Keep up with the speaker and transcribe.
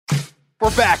We're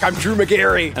back. I'm Drew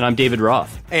McGarry. And I'm David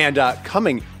Roth. And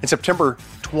coming in September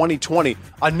 2020,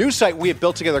 a new site we have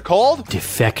built together called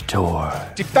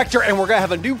Defector. And we're going to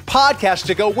have a new podcast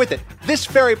to go with it. This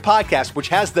very podcast, which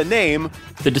has the name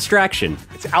The Distraction.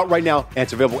 It's out right now, and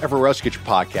it's available everywhere else you get your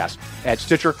podcast. At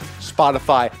Stitcher,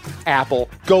 Spotify, Apple.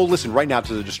 Go listen right now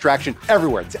to The Distraction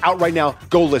everywhere. It's out right now.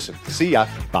 Go listen. See ya.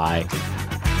 Bye.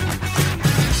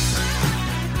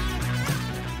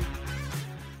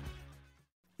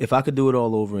 If I could do it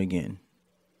all over again,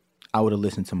 I would have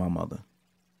listened to my mother.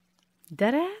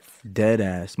 Dead ass? Dead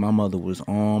ass. My mother was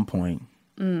on point.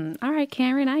 All right,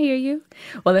 Karen, I hear you.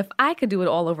 Well, if I could do it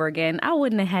all over again, I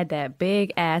wouldn't have had that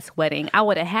big ass wedding. I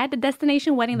would have had the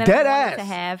destination wedding that I wanted to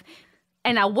have.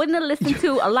 And I wouldn't have listened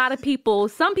to a lot of people,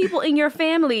 some people in your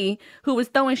family who was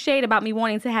throwing shade about me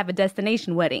wanting to have a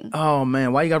destination wedding. Oh,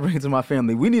 man. Why you got to bring it to my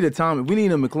family? We need a Tommy. We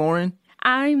need a McLaurin.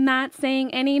 I'm not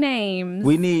saying any names.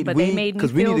 They made me feel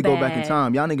because we need to go back in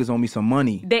time. Y'all niggas owe me some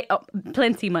money.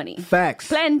 Plenty money. Facts.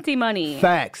 Plenty money.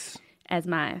 Facts. As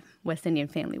my West Indian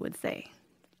family would say.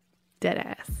 Dead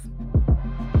ass.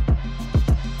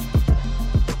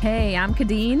 Hey, I'm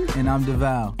Kadeen. And I'm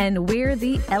DeVal. And we're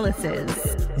the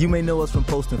Ellises. You may know us from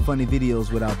posting funny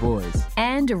videos with our boys.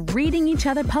 And reading each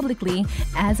other publicly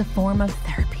as a form of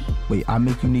therapy. Wait, I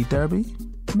make you need therapy?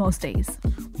 Most days.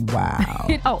 Wow.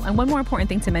 Oh, and one more important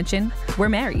thing to mention. We're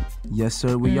married. Yes,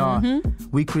 sir, we are.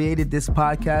 We created this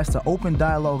podcast to open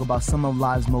dialogue about some of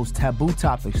life's most taboo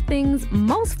topics. Things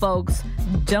most folks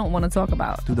don't want to talk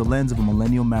about. Through the lens of a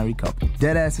millennial married couple.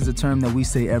 Deadass is a term that we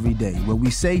say every day. When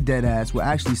we say deadass, we're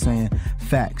actually saying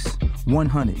facts.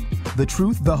 100. The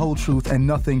truth, the whole truth, and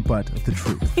nothing but the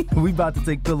truth. We about to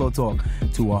take pillow talk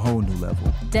to a whole new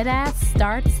level. Deadass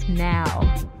starts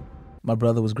now. My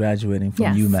brother was graduating from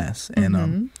UMass,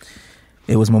 and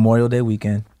it was Memorial Day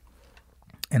weekend.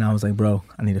 And I was like, bro,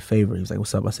 I need a favor. He was like,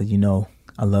 what's up? I said,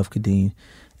 I love Kadeen,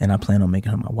 and I plan on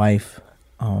making her my wife.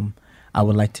 I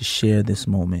would like to share this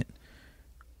moment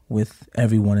with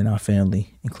everyone in our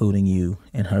family, including you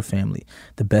and her family.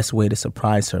 The best way to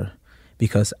surprise her,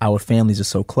 because our families are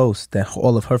so close that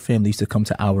all of her family used to come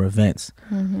to our events.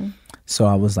 So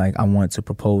I was like, I want to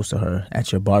propose to her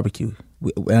at your barbecue.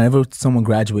 Whenever someone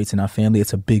graduates in our family,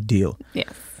 it's a big deal.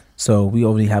 Yes. So we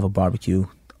already have a barbecue.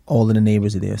 All of the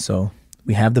neighbors are there. So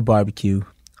we have the barbecue.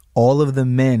 All of the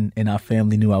men in our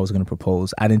family knew I was going to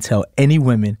propose. I didn't tell any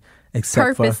women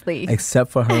except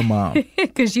for her mom.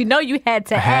 Because you had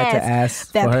to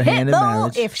ask for her hand in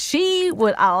marriage. If she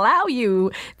would allow you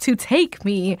to take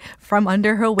me from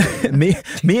under her wing. me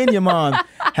and your mom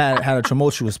had a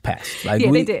tumultuous past. Like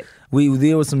they did.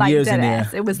 There was some years in there.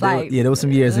 Ass. It was there was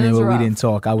some years in there where we didn't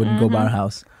talk. I wouldn't go by her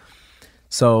house.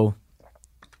 So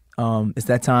it's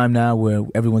that time now where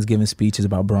everyone's giving speeches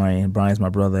about Brian. Brian's my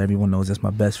brother. Everyone knows that's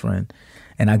my best friend.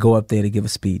 And I go up there to give a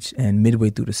speech. And midway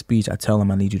through the speech, I tell him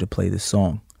I need you to play this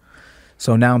song.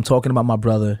 So now I'm talking about my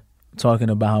brother, talking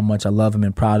about how much I love him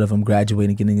and proud of him,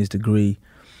 graduating, getting his degree.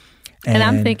 And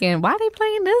I'm thinking, why are they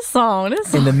playing this song?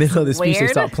 In the middle of the speech, they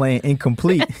start playing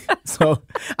Incomplete. So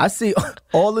I see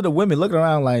all of the women looking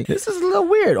around like, this is a little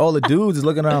weird. All the dudes is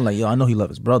looking around like, yo, I know he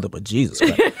loves his brother, but Jesus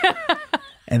Christ.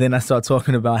 And then I start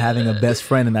talking about having a best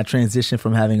friend, and I transition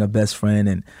from having a best friend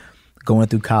and going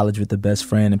through college with the best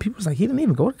friend. And people was like, he didn't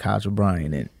even go to college with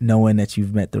Brian. And knowing that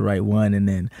you've met the right one. And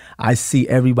then I see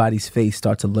everybody's face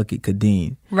start to look at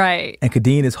Kadeen. Right. And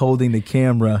Kadeen is holding the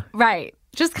camera. Right.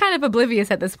 Just kind of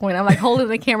oblivious at this point. I'm like holding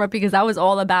the camera because I was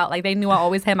all about, like, they knew I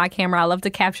always had my camera. I love to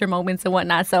capture moments and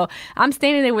whatnot. So I'm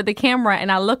standing there with the camera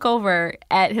and I look over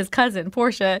at his cousin,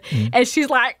 Portia, and she's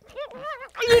like,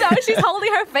 she's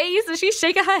holding her face and she's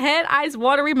shaking her head, eyes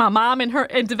watery. My mom and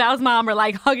DeVal's mom are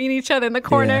like hugging each other in the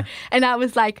corner. Yeah. And I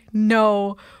was like,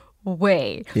 no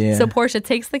way. Yeah. So Portia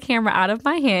takes the camera out of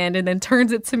my hand and then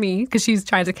turns it to me because she's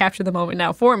trying to capture the moment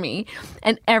now for me.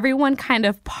 And everyone kind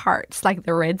of parts like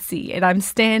the Red Sea. And I'm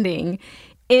standing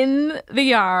in the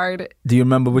yard. Do you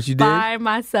remember what you did? By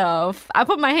myself. I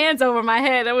put my hands over my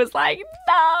head. I was like,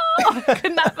 no. I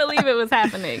could not believe it was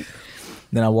happening.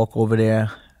 Then I walk over there,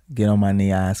 get on my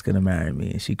knee, I ask her to marry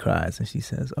me. And she cries and she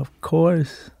says, of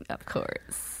course. Of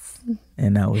course.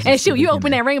 And that was. And shoot, you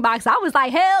opened that ring box. I was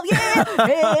like, hell yeah,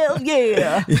 hell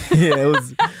yeah. Yeah, it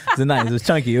was nice. It was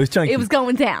chunky. It was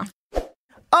going down.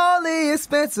 All the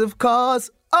expensive cars,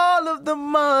 all of the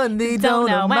money don't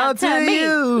amount to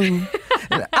you.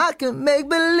 And I can make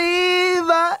believe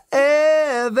I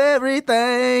have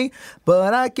everything,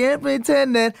 but I can't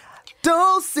pretend that I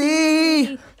don't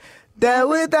see that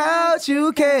without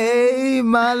you, Kay,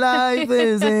 my life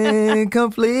is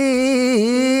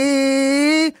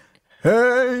incomplete.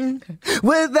 Hey,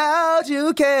 without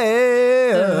you,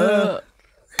 Kay.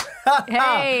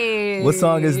 Hey. What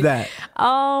song is that?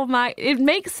 Oh my! It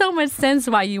makes so much sense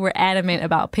why you were adamant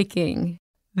about picking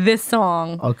this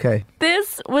song. Okay.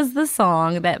 This was the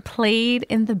song that played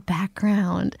in the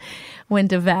background when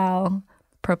DeVal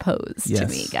proposed to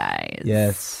me, guys.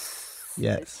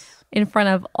 Yes. In front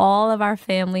of all of our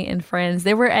family and friends.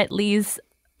 There were at least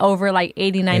over like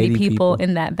 80 people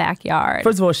in that backyard.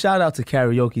 First of all, shout out to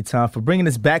Karaoke Time for bringing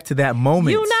us back to that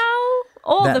moment. You know,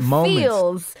 all that the moment.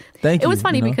 feels. Thank you. It was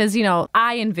funny because,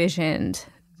 I envisioned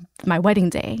my wedding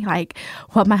day, like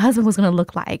what my husband was going to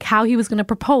look like, how he was going to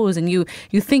propose, and you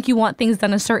think you want things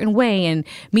done a certain way, and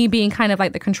me being kind of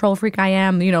like the control freak I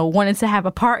am, wanted to have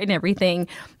a part in everything,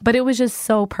 but it was just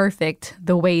so perfect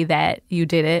the way that you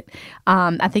did it.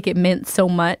 I think it meant so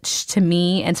much to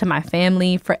me and to my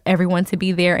family for everyone to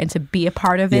be there and to be a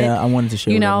part of it. Yeah, I wanted to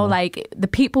share. Like the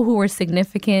people who were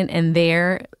significant and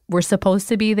there were supposed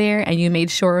to be there, and you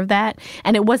made sure of that.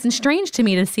 And it wasn't strange to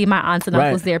me to see my aunts and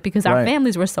uncles there because our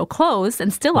families were so close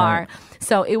and still are.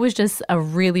 So it was just a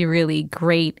really, really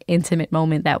great intimate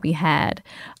moment that we had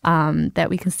that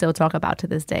we can still talk about to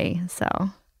this day. So,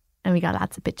 and we got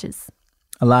lots of pictures.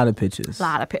 A lot of pictures.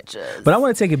 But I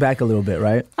want to take it back a little bit,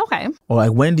 right? Okay. Or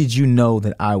like, when did you know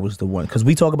that I was the one? Because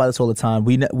we talk about this all the time.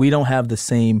 We don't have the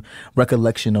same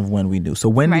recollection of when we knew. So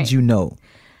when did you know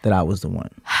that I was the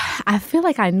one? I feel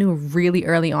like I knew really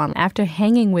early on. After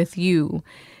hanging with you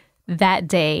that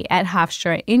day at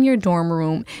Hofstra in your dorm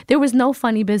room, there was no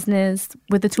funny business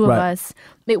with the two of us.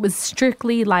 It was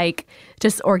strictly like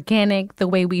just organic, the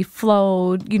way we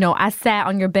flowed. I sat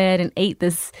on your bed and ate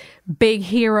this Big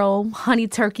Hero honey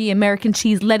turkey, American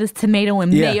cheese, lettuce, tomato,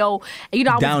 and mayo.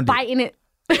 I was biting it.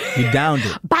 You downed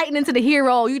it. Biting into the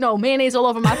Hero, mayonnaise all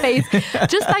over my face,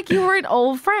 just like you were an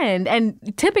old friend.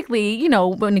 And typically,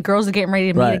 when the girls are getting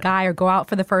ready to meet a guy or go out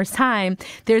for the first time,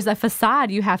 there's a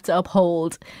facade you have to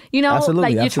uphold. Absolutely,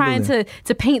 like you're trying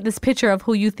to paint this picture of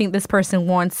who you think this person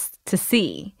wants to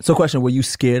see. So question, were you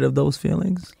scared of those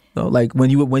feelings? though? Like when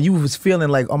you was feeling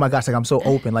like, oh my gosh, like I'm so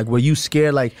open. Like were you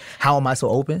scared? Like how am I so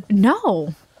open?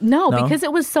 No, because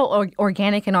it was so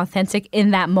organic and authentic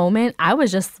in that moment. I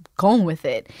was just going with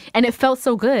it, and it felt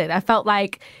so good. I felt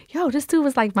like, yo, this dude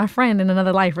was like my friend in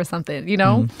another life or something, you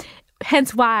know. Mm-hmm.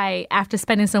 Hence why, after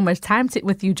spending so much time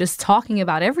with you, just talking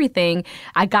about everything,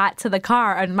 I got to the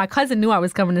car, and my cousin knew I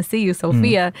was coming to see you,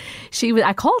 Sophia.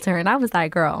 I called her, and I was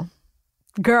like, girl.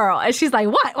 And she's like,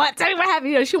 what? Tell me what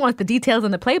happened. You know, she wants the details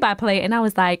and the play-by-play. And I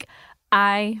was like,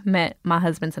 I met my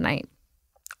husband tonight.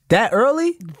 That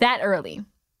early? That early.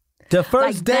 The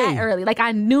first day? That early. Like,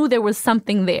 I knew there was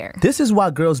something there. This is why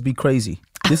girls be crazy.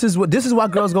 This is why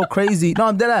girls go crazy. No,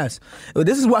 I'm dead ass.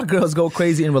 This is why girls go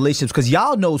crazy in relationships, because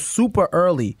y'all know super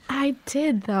early. I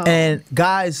did, though. And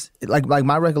guys, like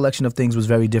my recollection of things was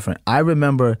very different. I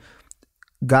remember,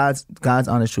 God's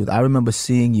honest truth, I remember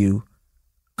seeing you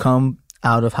come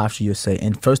out of Hofstra USA,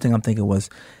 and first thing I'm thinking was,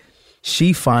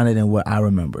 she finer than what I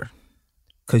remember.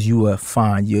 Because you were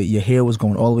fine. Your hair was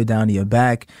going all the way down to your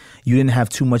back. You didn't have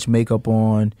too much makeup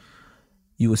on.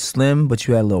 You were slim, but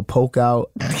you had a little poke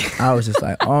out. I was just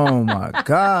like, oh my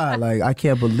God. Like, I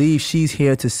can't believe she's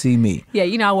here to see me. Yeah,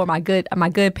 you know, I wore my good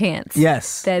pants.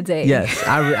 Yes. That day. Yes.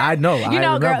 I know. You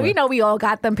know, girl, you know, we all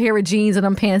got them pair of jeans and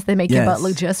them pants that make your butt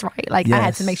look just right. Like, I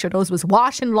had to make sure those was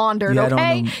washed and laundered,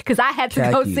 okay? Because I had to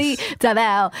go see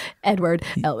DeVal Edward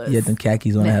Ellis. You had them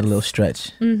khakis on. I had a little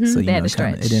stretch. Mm-hmm. So, they had a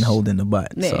stretch. It didn't hold in the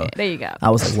butt. Yeah, so there you go. I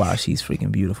was like, wow, she's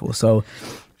freaking beautiful. So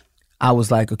I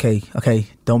was like, okay,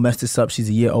 don't mess this up. She's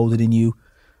a year older than you.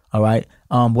 All right.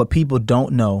 What people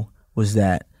don't know was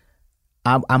that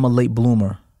I'm a late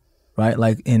bloomer, right?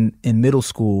 Like in middle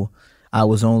school, I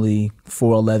was only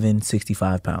 4'11",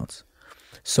 65 pounds.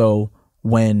 So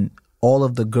when all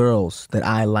of the girls that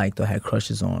I liked or had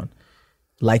crushes on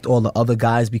liked all the other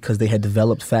guys because they had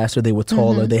developed faster, they were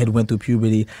taller, they had went through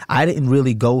puberty. I didn't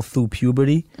really go through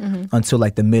puberty until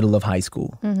like the middle of high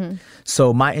school.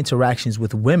 So my interactions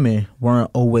with women weren't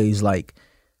always like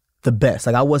the best.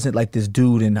 Like I wasn't like this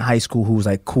dude in high school who was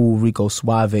like cool, Rico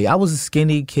Suave. I was a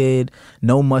skinny kid,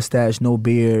 no mustache, no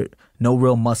beard, no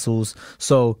real muscles.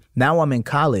 So now I'm in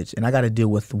college and I got to deal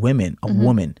with women, a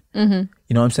woman. You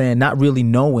know what I'm saying? Not really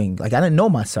knowing, like I didn't know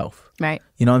myself. Right.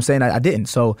 You know what I'm saying? I didn't.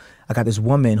 So I got this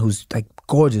woman who's like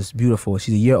gorgeous, beautiful.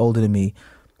 She's a year older than me.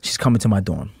 She's coming to my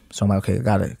dorm. So I'm like, okay, I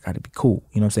gotta be cool.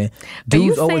 You know what I'm saying? But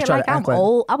dudes you always try like to act I'm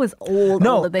old. I was old.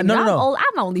 No, older than no, you. no.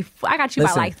 I'm old. I got you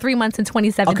by like 3 months and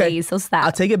 27 days. So stop.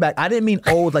 I'll take it back. I didn't mean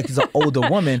old like she's an older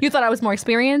woman. You thought I was more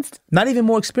experienced? Not even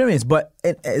more experienced, but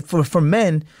for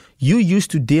men, you used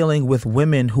to dealing with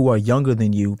women who are younger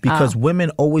than you because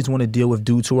women always want to deal with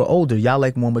dudes who are older. Y'all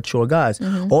like more mature guys.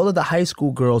 All of the high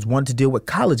school girls want to deal with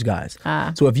college guys.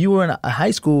 So if you were in a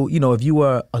high school, if you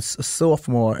were a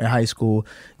sophomore in high school,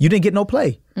 you didn't get no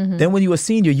play. Then when you were a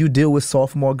senior, you deal with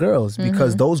sophomore girls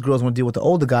because those girls want to deal with the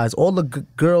older guys. All the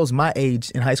girls my age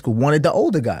in high school wanted the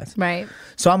older guys. Right.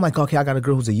 So I'm like, okay, I got a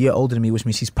girl who's a year older than me, which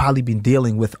means she's probably been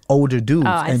dealing with older dudes.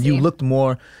 And you looked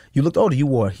older. You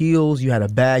wore heels. You had a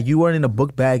bag. You weren't in a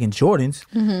book bag and Jordans.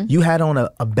 You had on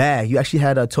a bag. You actually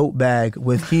had a tote bag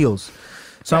with heels.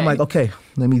 So I'm like, okay,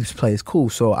 let me just play this cool.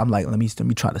 So I'm like, let me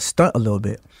try to stunt a little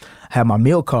bit. I had my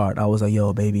meal card. I was like,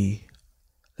 yo, baby,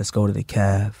 let's go to the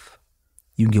Cav.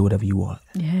 You can get whatever you want.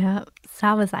 Yeah. So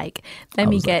I was like, let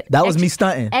me get that was me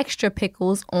stunting. Extra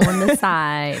pickles on the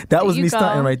side. That was me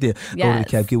stunting right there. Yes. Go to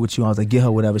the Cav, get what you want. I was like, get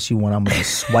her whatever she want. I'm going to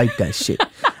swipe that shit.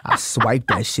 I swiped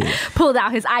that shit. Pulled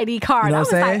out his ID card. You know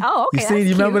what I'm saying? Like, oh, okay.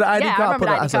 You remember the ID card? I remember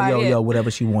the ID was like, yo, whatever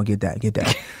she want, get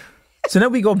that. So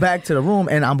then we go back to the room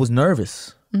and I was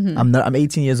nervous. I'm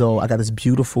 18 years old. I got this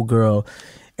beautiful girl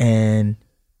and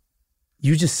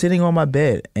you just sitting on my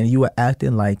bed and you were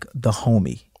acting like the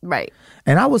homie. Right.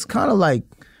 And I was kind of like,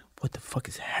 what the fuck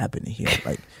is happening here?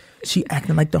 Like, she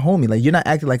acting like the homie. Like, you're not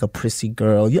acting like a prissy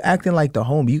girl. You're acting like the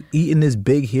homie. You eating this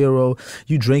big hero.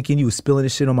 You drinking. You was spilling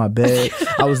this shit on my bed.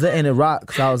 I was letting it rock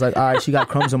because I was like, all right, she got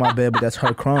crumbs on my bed, but that's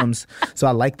her crumbs. So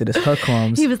I liked it. It's her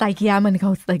crumbs. He was like, yeah, I'm going to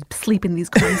go sleep in these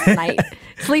crumbs tonight.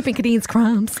 Sleep in Kadeen's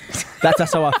crumbs.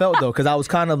 That's how I felt, though, because I was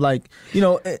kind of like, in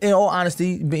all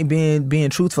honesty, being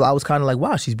truthful, I was kind of like,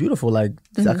 wow, she's beautiful. Like,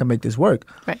 I can make this work.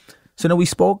 Right. So then we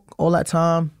spoke all that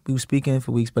time. We were speaking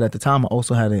for weeks, but at the time I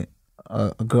also had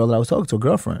a girl that I was talking to, a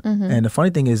girlfriend. And the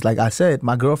funny thing is, like I said,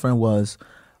 my girlfriend was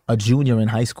a junior in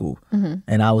high school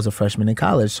and I was a freshman in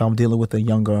college. So I'm dealing with a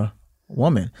younger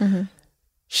woman.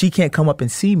 She can't come up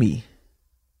and see me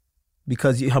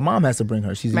because her mom has to bring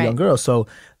her. She's a young girl. So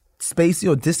space,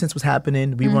 distance was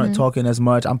happening. We weren't talking as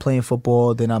much. I'm playing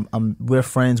football. Then we're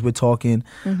friends. We're talking.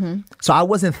 So I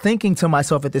wasn't thinking to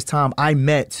myself at this time, I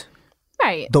met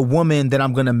the woman that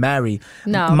I'm gonna marry.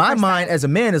 No, my mind as a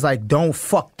man is like, don't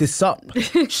fuck this up.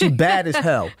 She bad as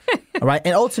hell. All right,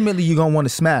 and ultimately you're gonna want to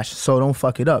smash, so don't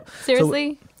fuck it up.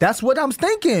 Seriously, so that's what I'm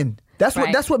thinking. That's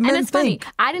what men and it's think.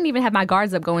 Funny. I didn't even have my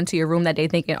guards up going to your room that day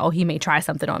thinking, oh, he may try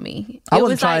something on me. I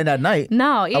wasn't trying that night.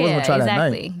 No, yeah, I wasn't gonna try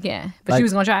exactly. That night. Yeah, but you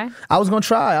was gonna try. I was gonna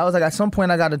try. I was like, at some point,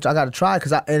 I gotta try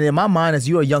because and in my mind, as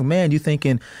you're a young man, you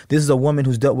thinking this is a woman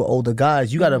who's dealt with older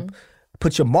guys. You gotta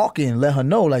put your mark in, let her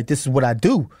know, like, this is what I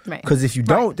do. Because if you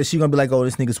don't, then she's going to be like, oh,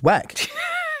 this nigga's whack.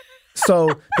 So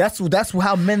that's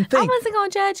how men think. I wasn't going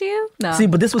to judge you. No. See,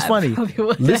 but this was funny.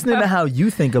 Listening to how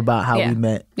you think about how we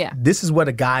met, this is what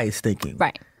a guy is thinking.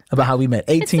 Right. About how we met.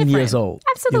 18 years old.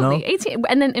 Absolutely. 18.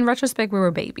 And then in retrospect, we were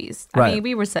babies. I mean,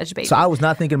 we were such babies. So I was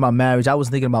not thinking about marriage. I was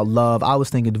thinking about love. I was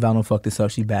thinking, Deval, don't fuck this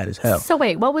up. She bad as hell. So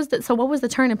wait, what was the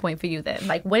turning point for you then?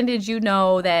 Like, when did you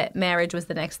know that marriage was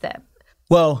the next step?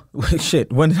 Well,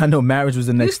 shit, when did I know marriage was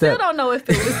the next step? You still don't know if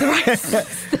it was the right step.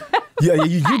 Yeah,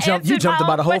 you jumped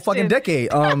about a whole fucking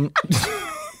decade.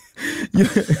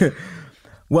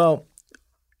 Well,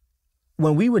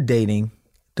 when we were dating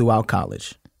throughout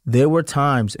college, there were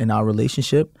times in our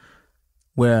relationship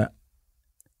where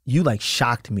you like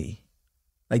shocked me.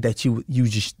 Like that you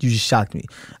just shocked me.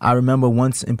 I remember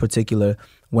once in particular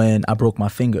when I broke my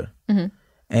finger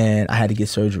and I had to get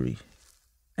surgery.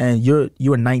 And you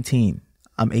were 19.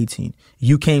 I'm 18.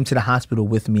 You came to the hospital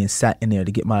with me and sat in there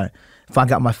to get if I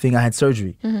got my finger, I had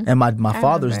surgery. And my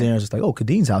father's there and just like, oh,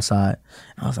 Kadeen's outside.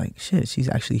 And I was like, shit, she's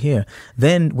actually here.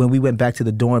 Then when we went back to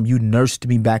the dorm, you nursed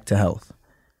me back to health.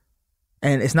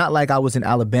 And it's not like I was in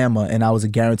Alabama and I was a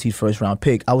guaranteed first round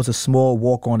pick. I was a small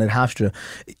walk-on at Hofstra.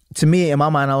 To me, in my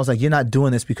mind, I was like, you're not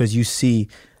doing this because you see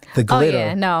the glitter. Oh,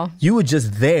 yeah, no. You were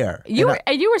just there. You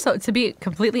were so, to be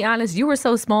completely honest, you were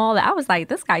so small that I was like,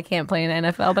 this guy can't play in the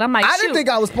NFL. But I'm like, I didn't think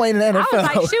I was playing in the NFL. I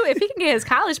was like, shoot, if he can get his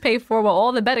college paid for, well,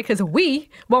 all the better, because we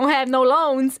won't have no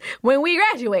loans when we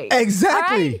graduate.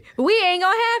 Exactly. Right? We ain't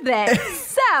going to have that.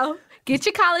 So get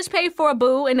your college paid for,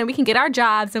 boo, and then we can get our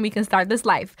jobs and we can start this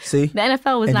life. See? The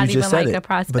NFL was not even like a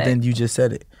prospect. But then you just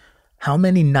said it. How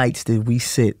many nights did we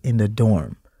sit in the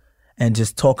dorm and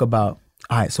just talk about,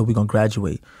 all right, so we're going to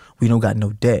graduate. We don't got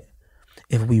no debt.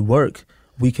 If we work,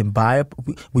 we can buy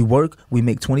we work, we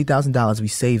make $20,000, we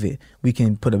save it. We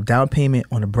can put a down payment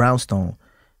on a brownstone.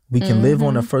 We can live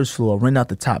on the first floor, rent out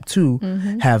the top two,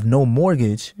 have no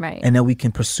mortgage, and then we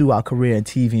can pursue our career in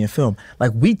TV and film.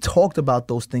 Like, we talked about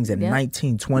those things at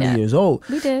 19, 20 years old.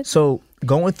 We did. So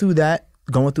going through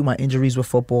my injuries with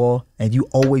football, and you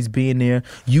always being there,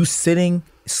 you sitting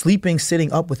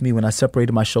up with me when I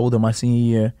separated my shoulder my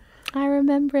senior year.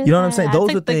 remember that. You know what I'm saying? Those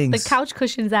I took are things. The couch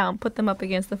cushions out and put them up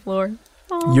against the floor.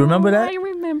 Oh, You remember that? I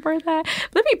remember that.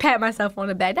 Let me pat myself on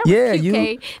the back. That was Yeah, cute,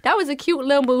 Kay. That was a cute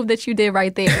little move that you did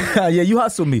right there. Yeah, you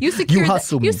hustled me. You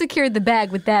hustled me. You secured the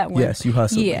bag with that one. Yes, you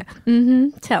hustled Yeah.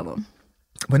 me. Tell them.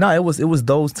 But no, it was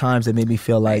those times that made me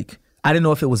feel like I didn't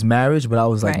know if it was marriage, but I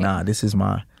was like, Right. nah, this is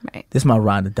my Right.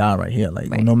 ride or die right here.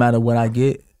 Like Right. no matter what I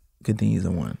get, continues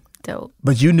to win. Dope.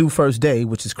 But you knew first day,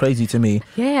 which is crazy to me.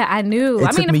 Yeah, I knew. It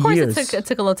I mean, took me of course, years. it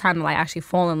took a little time to like actually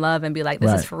fall in love and be like, this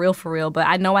Right. is for real. But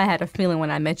I know I had a feeling when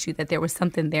I met you that there was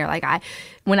something there. Like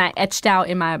when I etched out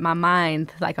in my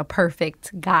mind like a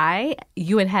perfect guy,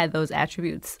 you had those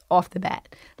attributes off the bat.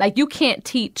 Like you can't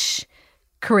teach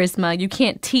charisma, you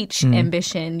can't teach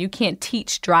ambition, you can't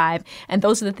teach drive, and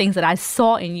those are the things that I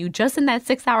saw in you just in that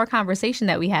 6-hour conversation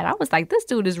that we had. I was like, this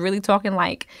dude is really talking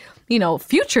like,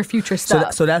 future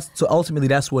stuff. So ultimately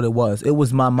that's what it was. It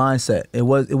was my mindset. It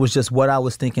was just what I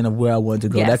was thinking of where I wanted to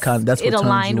go. Yes, That's what it turns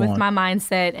aligned you with on. my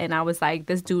mindset, and I was like,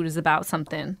 this dude is about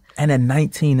something. And at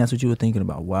 19, that's what you were thinking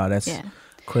about. Wow, that's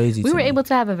crazy. We to were me. able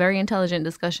to have a very intelligent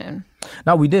discussion.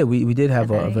 No, we did. We did have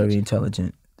At a that very age.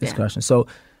 intelligent discussion. So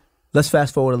let's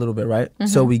fast forward a little bit, right?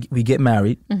 So we get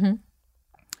married,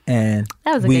 and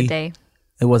That was a good day.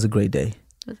 It was a great day.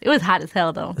 It was hot as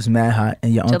hell, though. It was mad hot,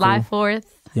 and July 4th,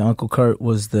 your uncle Kurt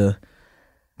was the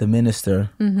minister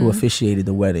who officiated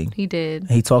the wedding. he did.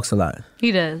 And he talks a lot,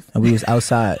 He does. and we was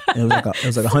outside. And it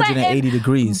was like 180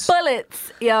 degrees.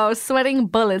 Bullets, sweating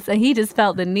bullets. And he just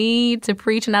felt the need to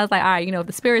preach. And I was like, all right, if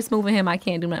the spirit's moving him, I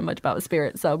can't do nothing much about the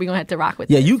spirit. So we're going to have to rock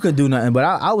with Yeah, it. you could do nothing, but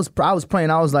I was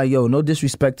praying. I was like, yo, no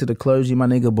disrespect to the clergy, my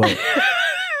nigga, but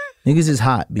niggas is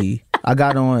hot, B. I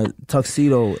got on a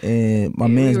tuxedo and my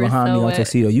man's were behind so me on wet.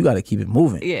 tuxedo. You got to keep it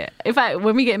moving. Yeah.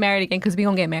 When we get married again, because we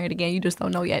going to get married again, you just don't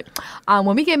know yet.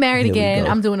 When we get married Here we again, go.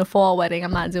 I'm doing a fall wedding.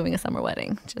 I'm not doing a summer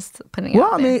wedding. Just putting it Well,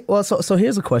 out I there. mean, so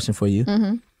here's a question for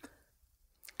you.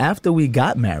 After we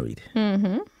got married,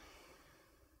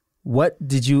 what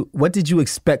did you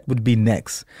expect would be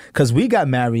next? Because we got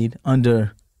married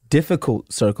under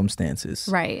difficult circumstances,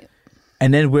 Right.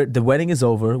 and then the wedding is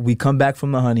over. We come back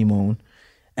from the honeymoon,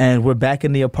 and we're back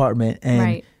in the apartment, and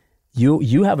Right.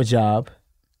 you have a job.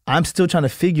 I'm still trying to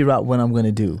figure out what I'm going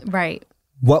to do. Right.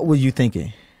 What were you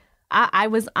thinking? I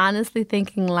was honestly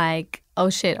thinking like, oh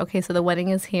shit, okay, so the wedding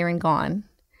is here and gone.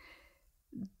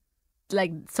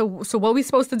 Like, so what are we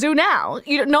supposed to do now?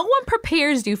 No one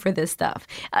prepares you for this stuff.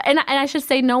 And I should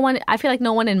say I feel like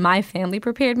no one in my family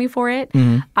prepared me for it.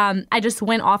 I just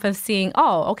went off of seeing,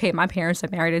 oh, okay, my parents are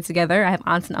married and together. I have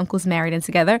aunts and uncles married and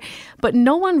together. But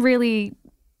no one really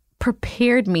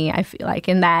prepared me, I feel like,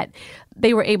 in that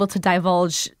they were able to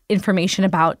divulge information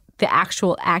about the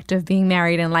actual act of being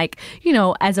married and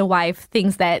as a wife,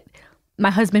 things that my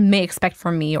husband may expect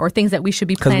from me or things that we should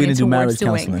be planning didn't do towards marriage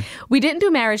doing. counseling. We didn't do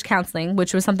marriage counseling,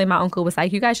 which was something my uncle was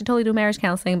like, you guys should totally do marriage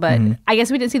counseling. But I guess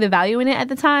we didn't see the value in it at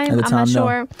the time. I'm not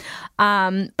sure.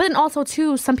 But then also,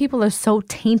 too, some people are so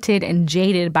tainted and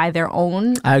jaded by their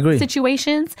own I agree.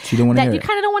 situations You don't wanna that hear you it.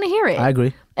 kind of don't want to hear it. I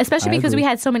agree. Especially I because we agree.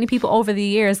 had so many people over the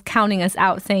years counting us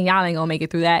out saying, y'all ain't gonna make it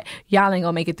through that. Y'all ain't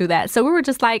gonna make it through that. So we were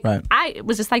just like, Right. I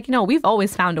was just like, we've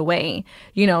always found a way,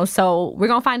 so we're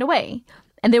gonna find a way.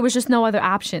 And there was just no other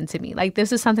option to me. Like,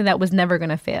 this is something that was never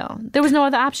gonna fail. There was no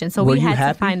other option. So Were we you had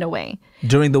happy? to find a way.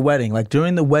 During the wedding,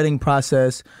 during the wedding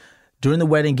process, during the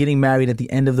wedding, getting married, at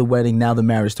the end of the wedding, now the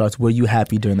marriage starts. Were you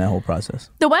happy during that whole process?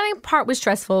 The wedding part was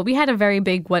stressful. We had a very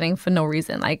big wedding for no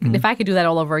reason. Like, if I could do that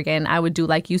all over again, I would do,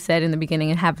 like you said in the beginning,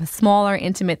 and have a smaller,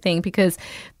 intimate thing, because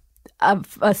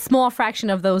a small fraction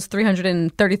of those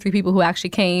 333 people who actually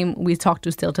came, we talk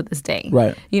to still to this day.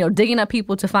 Right. Digging up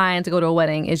people to go to a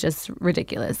wedding is just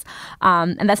ridiculous.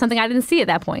 And that's something I didn't see at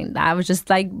that point. I was just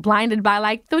blinded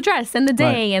by the dress and the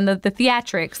day and the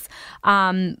theatrics.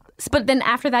 But then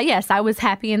after that, yes, I was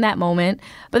happy in that moment.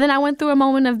 But then I went through a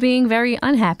moment of being very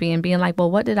unhappy and being like, well,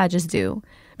 what did I just do?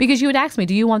 Because you would ask me,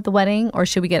 do you want the wedding or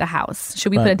should we get a house?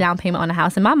 Should we put a down payment on a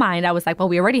house? In my mind, I was like, well,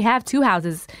 we already have 2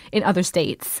 houses in other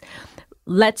states.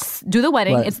 Let's do the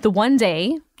wedding. Right. It's the one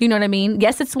day. You know what I mean?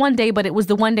 Yes, it's one day, but it was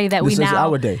the one day that This we is now.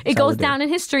 our day. It It's goes our day. down in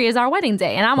history as our wedding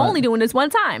day, and I'm only doing this one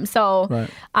time. So,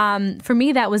 for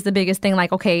me, that was the biggest thing.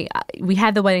 Like, okay, we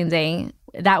had the wedding day,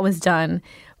 that was done,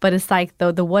 but it's like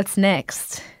the what's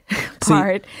next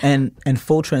part. See, and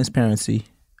full transparency,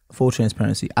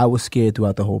 I was scared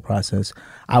throughout the whole process.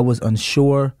 I was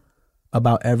unsure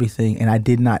about everything, and I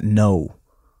did not know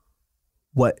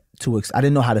what to I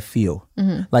didn't know how to feel.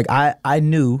 Like, I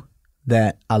knew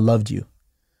that I loved you,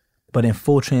 but in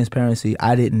full transparency,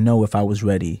 I didn't know if I was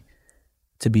ready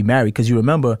to be married. Because you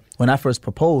remember when I first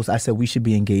proposed, I said we should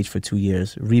be engaged for 2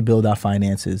 years, rebuild our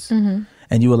finances, and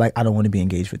and you were like, I don't want to be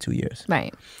engaged for 2 years.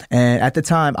 Right. And at the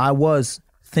time, I was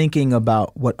thinking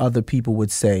about what other people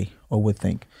would say or would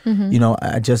think. You know,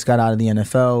 I just got out of the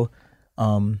NFL.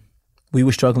 We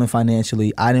were struggling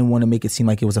financially. I didn't want to make it seem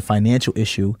like it was a financial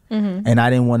issue, and I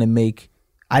didn't want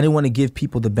to give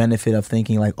people the benefit of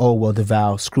thinking like, oh, well,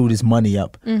 DeVal screwed his money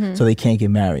up, so they can't get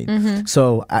married.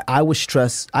 So I was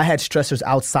stressed. I had stressors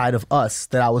outside of us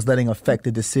that I was letting affect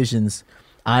the decisions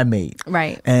I made.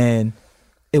 Right. And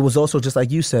it was also just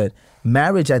like you said,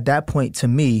 marriage at that point to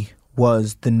me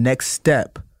was the next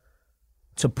step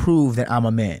to prove that I'm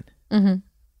a man.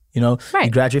 You know, Right.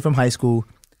 you graduate from high school,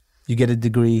 you get a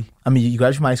degree. I mean, you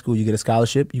graduate from high school, you get a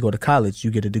scholarship, you go to college,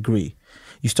 you get a degree.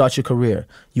 You start your career,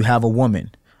 you have a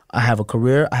woman. I have a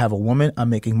career, I have a woman, I'm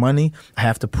making money. I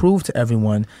have to prove to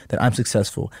everyone that I'm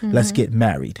successful. Let's get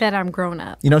married. That I'm grown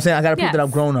up. You know what I'm saying? I got to prove Yes. that I'm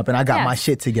grown up and I got my Yes.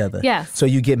 shit together. Yes. So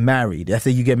you get married. After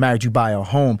you get married, you buy a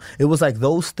home. It was like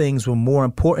those things were more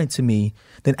important to me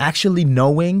than actually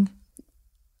knowing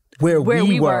where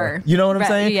we were. You know what I'm Right,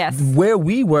 saying? yes. Where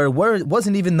we were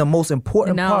wasn't even the most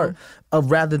important No. part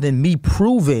of rather than me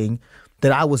proving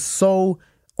that I was so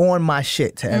on my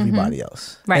shit to everybody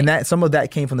else. Right. And that some of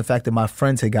that came from the fact that my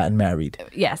friends had gotten married.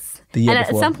 Yes. The year and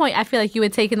before. at some point, I feel like you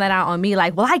had taken that out on me,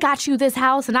 like, well, I got you this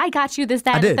house and I got you this,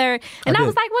 that, I and the did. third. And I I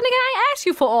was did. like, well, nigga, I asked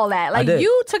you for all that. Like, did.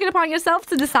 you took it upon yourself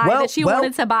to decide that you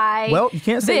wanted to buy. Well, you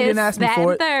can't say you didn't ask me that, for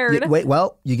and it. third. Wait,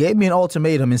 well, you gave me an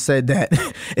ultimatum and said that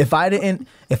if I didn't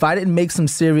make some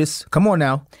serious, come on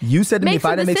now, you said to me Make if I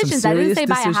some didn't make some decisions. I serious didn't say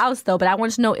buy a decisions. house, though, but I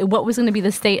wanted to know what was going to be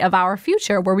the state of our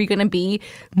future. Were we going to be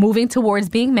moving towards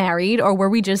being married, or were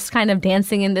we just kind of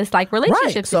dancing in this like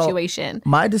relationship So situation?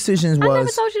 my decisions I was never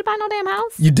told you to buy no damn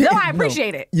house. you did. No, I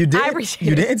appreciate it. You did. I appreciate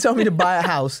you it. didn't tell me to buy a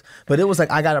house, but it was like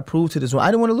I got to prove to this one. I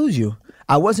didn't want to lose you.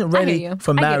 I wasn't I hear ready you.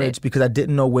 for I get marriage it. because I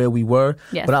didn't know where we were.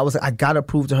 Yes. But I was like, I got to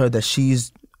prove to her that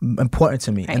she's important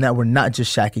to me Right. and that we're not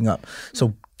just shacking up.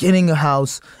 So getting a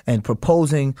house and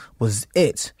proposing was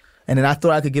it. And then I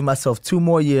thought I could give myself 2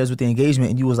 more years with the engagement.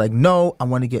 And you was like, no, I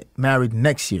want to get married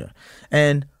next year.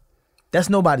 And that's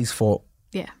nobody's fault.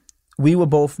 Yeah. We were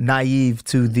both naive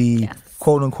to the Yes.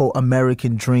 quote unquote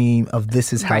American dream of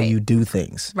this is how Right. you do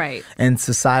things. Right. And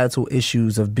societal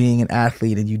issues of being an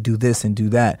athlete and you do this and do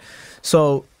that.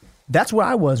 So that's where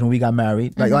I was when we got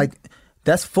married. Like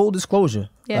that's full disclosure.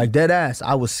 Yeah. Like dead ass.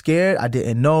 I was scared. I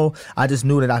didn't know. I just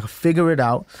knew that I could figure it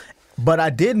out. But I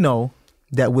did know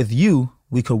that with you,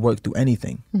 we could work through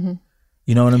anything.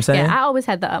 You know what I'm saying? Yeah, I always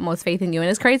had the utmost faith in you. And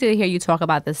it's crazy to hear you talk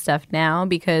about this stuff now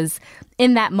because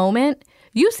in that moment,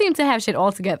 you seem to have shit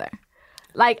all together.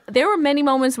 Like, there were many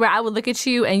moments where I would look at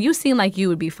you and you seemed like you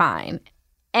would be fine.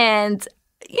 And,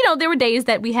 you know, there were days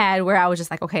that we had where I was just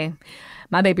like, okay,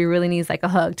 my baby really needs like a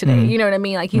hug today. You know what I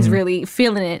mean? Like, he's really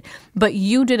feeling it. But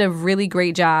you did a really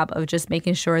great job of just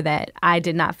making sure that I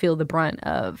did not feel the brunt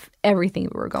of everything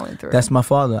we were going through. That's my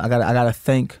father. I gotta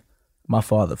thank my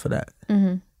father for that.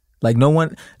 Like no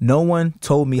one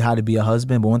told me how to be a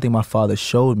husband, but one thing my father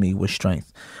showed me was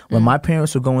strength. When my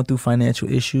parents were going through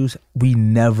financial issues, we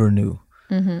never knew.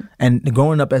 And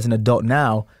growing up as an adult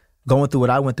now, going through what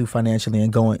I went through financially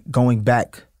and going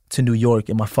back to New York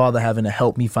and my father having to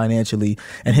help me financially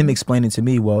and him explaining to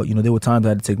me, well, you know, there were times I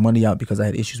had to take money out because I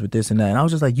had issues with this and that. And I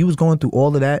was just like, you was going through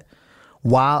all of that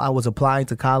while I was applying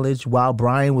to college, while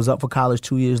Brian was up for college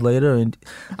 2 years later. And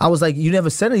I was like, you never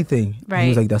said anything. And he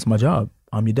was Right. like, that's my job.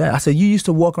 I'm your dad. I said, you used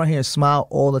to walk around here and smile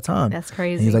all the time. That's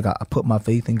crazy. And he's like, I put my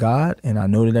faith in God and I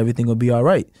know that everything will be all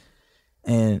right.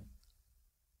 And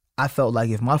I felt like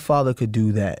if my father could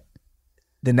do that,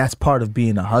 then that's part of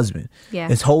being a husband. Yeah.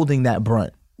 It's holding that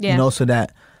brunt. Yeah. You know, so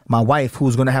that my wife,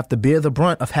 who's going to have to bear the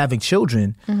brunt of having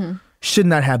children, should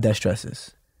not have that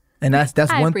stresses. And that's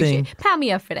I one appreciate thing. Pound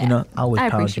me up for that. You know, I always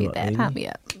pound you appreciate up, that. baby. Pound me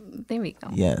up. There we go.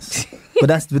 Yes. but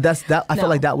that's that. I No. felt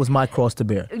like that was my cross to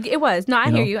bear. It was. No, I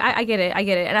You hear know? you. I get it.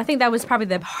 And I think that was probably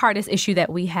the hardest issue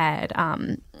that we had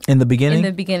In the beginning? in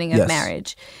the beginning of Yes.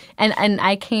 marriage. And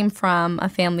I came from a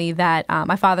family that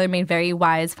my father made very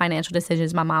wise financial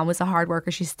decisions. My mom was a hard worker.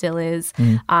 She still is.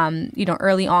 You know,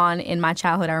 early on in my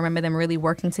childhood, I remember them really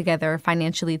working together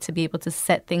financially to be able to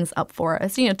set things up for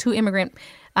us. You know, 2 immigrant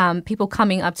people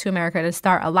coming up to America to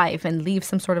start a life and leave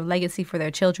some sort of legacy for their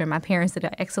children. My parents did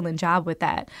an excellent job with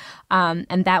that.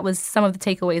 And that was some of the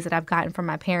takeaways that I've gotten from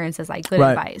my parents as like good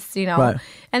Right. advice, you know. Right.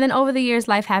 And then over the years,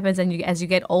 life happens, and as you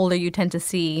get older, you tend to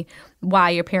see why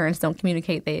your parents don't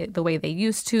communicate the way they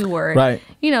used to, or Right.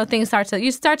 you know,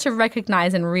 you start to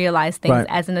recognize and realize things Right.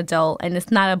 as an adult, and it's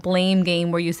not a blame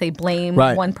game where you say blame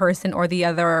Right. one person or the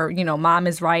other. You know, mom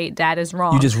is right, dad is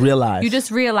wrong. You just realize. You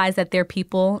just realize that they're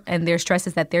people and their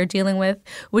stresses that they're dealing with,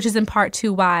 which is in part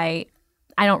too why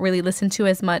I don't really listen to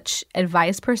as much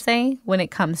advice per se when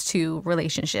it comes to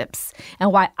relationships,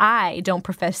 and why I don't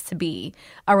profess to be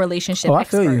a relationship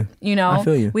expert. I feel you. You know, I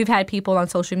feel you. We've had people on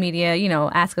social media, you know,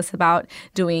 ask us about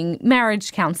doing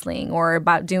marriage counseling or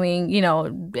about doing, you know,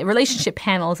 relationship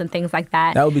panels and things like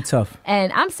that. That would be tough.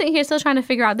 And I'm sitting here still trying to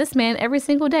figure out this man every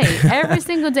single day. Every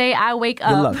single day I wake up.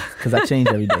 Good luck, because I change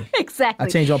every day. Exactly. I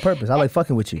change on purpose. I like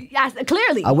fucking with you. Yes,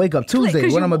 clearly. I wake up Tuesday.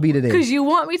 What I'm going to be today? Because you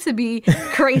want me to be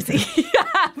crazy.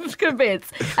 I'm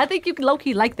convinced. I think you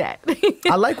low-key like that.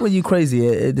 I like when you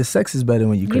crazy. The sex is better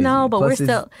when you crazy. You know, but Plus we're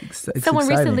still... it's someone exciting.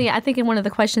 recently, I think in one of the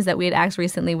questions that we had asked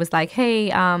recently was like, hey,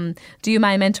 do you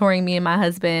mind mentoring me and my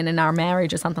husband in our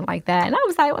marriage or something like that? And I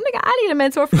was like, well, nigga, I need a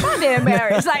mentor for my damn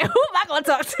marriage. Like, who am I going to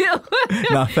talk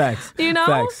to? No, facts. You know?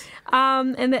 Facts.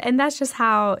 And that's just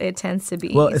how it tends to be.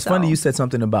 Well, it's funny you said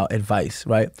something about advice,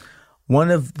 right? I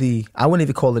wouldn't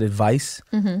even call it advice,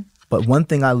 but one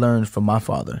thing I learned from my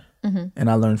father, and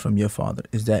I learned from your father,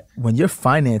 is that when your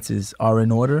finances are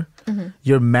in order,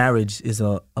 your marriage is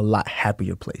a lot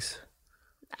happier place.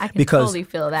 I can Because totally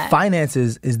feel that.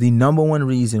 finances is the number one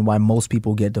reason why most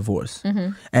people get divorced.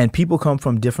 And people come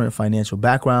from different financial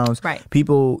backgrounds. Right.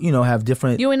 People, have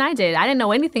different... You and I did. I didn't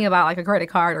know anything about like a credit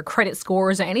card or credit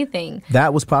scores or anything.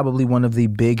 That was probably one of the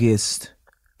biggest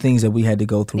things that we had to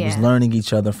go through, was Yeah. learning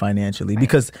each other financially.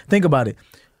 Because think about it.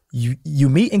 You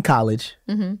meet in college.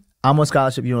 I'm on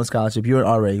scholarship, you're on scholarship, you're an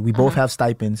RA. We both have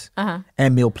stipends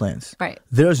and meal plans. Right.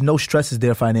 There's no stresses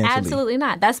there financially. Absolutely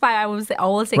not. That's why I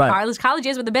always say Right. college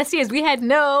years were the best years. We had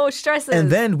no stresses. And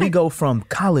then we go from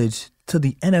college to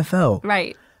the NFL.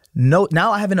 Right. No,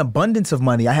 now I have an abundance of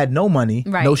money. I had no money,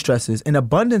 Right. no stresses, an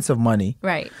abundance of money.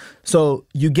 Right. So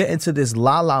you get into this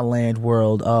la-la land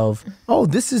world of, oh,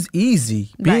 this is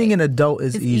easy. Being Right. an adult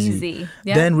is It's easy. easy.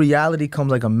 Yeah. Then reality comes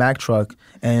like a Mack truck,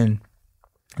 and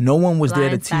no one was there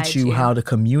to Blindside teach you you. how to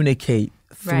communicate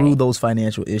through Right. those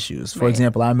financial issues. For Right.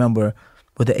 example, I remember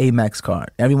with the Amex card.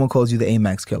 Everyone calls you the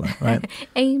Amex killer, right?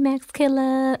 Amex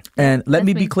killer. And let That's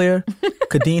me me. be clear,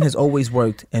 Kadeen has always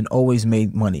worked and always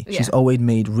made money. Yeah. She's always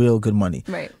made real good money.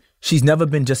 Right. She's never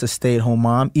been just a stay-at-home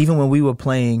mom. Even when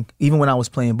I was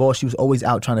playing ball, she was always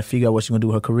out trying to figure out what she was going to do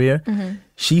with her career.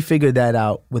 She figured that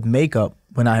out with makeup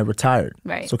when I had retired.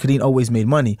 Right. So Kadeen always made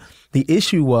money. The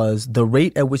issue was the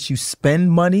rate at which you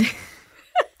spend money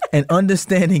and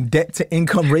understanding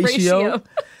debt-to-income ratio.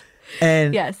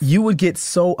 And Yes. you would get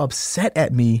so upset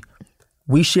at me.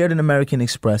 We shared an American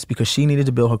Express because she needed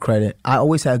to build her credit. I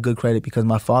always had good credit because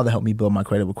my father helped me build my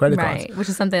credit with credit cards. Right, which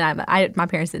is something my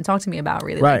parents didn't talk to me about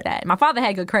really Right. like that. My father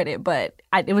had good credit, but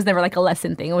it was never like a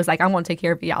lesson thing. It was like, I'm going to take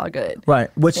care of you. Y'all are good. Right,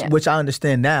 which Yeah. I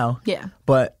understand now. Yeah.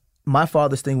 But my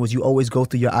father's thing was you always go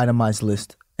through your itemized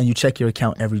list and you check your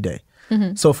account every day.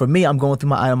 So for me, I'm going through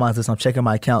my itemized list. I'm checking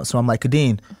my account. So I'm like,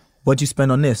 Kadeen, what'd you spend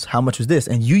on this? How much was this?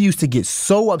 And you used to get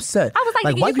so upset. I was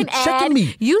like, why you can checking add.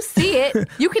 me? You see it.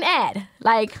 You can add.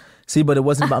 Like, See, but it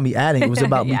wasn't about me adding. It was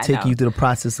about me Yeah, I taking know. you through the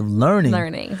process of learning.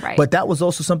 Learning, right. But that was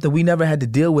also something we never had to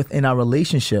deal with in our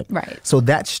relationship. Right. So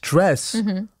that stress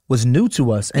was new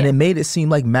to us. And Yeah. it made it seem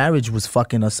like marriage was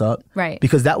fucking us up. Right.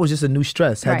 Because that was just a new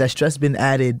stress. Had Right. that stress been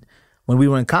added when we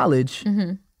were in college,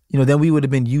 then we would have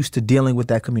been used to dealing with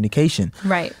that communication.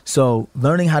 right. So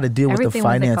learning how to deal with the Everything was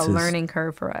finances. like a learning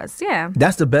curve for us. Yeah.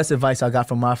 That's the best advice I got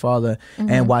from my father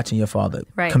and watching your father.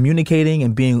 Right. Communicating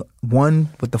and being one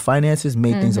with the finances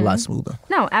made things a lot smoother.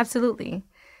 No, absolutely.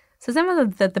 So some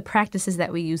of the practices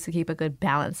that we use to keep a good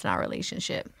balance in our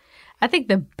relationship. I think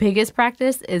the biggest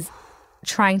practice is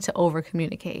trying to over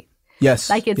communicate. Yes.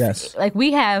 Like yes. like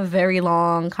we have very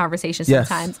long conversations Yes.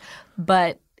 sometimes,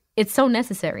 but it's so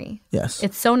necessary. Yes.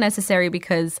 It's so necessary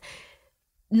because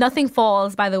nothing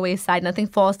falls by the wayside, nothing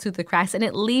falls through the cracks, and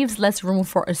it leaves less room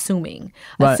for assuming.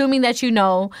 Right. Assuming that you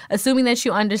know, assuming that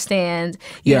you understand,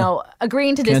 Yeah.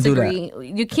 agreeing to Can't do that.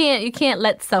 disagree. You can't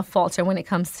let stuff falter when it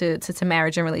comes to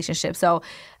marriage and relationships. So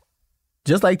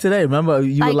Just like today, remember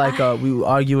you were Like, like, we were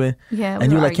arguing, Yeah, we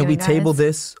and you were were like, "Can we arguing, table guys."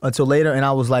 this until later?" And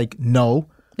I was like, "No,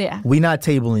 yeah. we not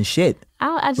tabling shit."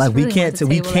 I just Like, we really can't wanted to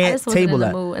we table it. I can't just wasn't table in the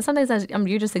that. mood. And sometimes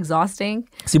you're just exhausting.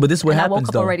 See, but this is what And I happens woke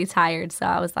up though. already tired, so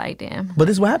I was like, damn, But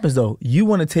this is what happens though. You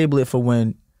want to table it for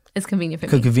when, it's convenient for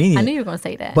me. convenient. I knew you were going to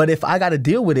say that. but if I got to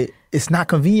deal with it, it's not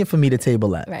convenient for me to table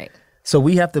that. Right. So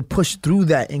we have to push through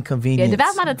that Yeah, inconvenience.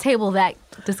 DeVal's not a table that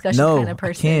discussion No, kind of I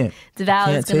person. can't. DeVal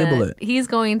Can't is gonna table it. he's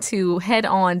going to head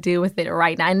on deal with it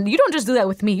right now. And you don't just do that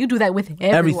with me, you do that with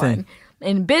everyone. Everything.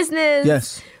 In business,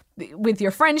 Yes. with your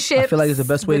friendships. I feel like it's the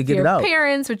best way to with get it your out.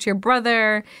 parents, with your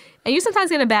brother. And you sometimes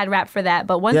get a bad rap for that,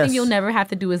 but one Yes. thing you'll never have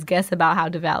to do is guess about how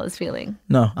DeVal is feeling.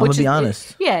 No, I'm Which gonna be is-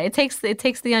 honest. It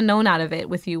takes the unknown out of it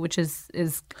with you, which is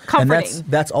And comforting.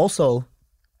 that's also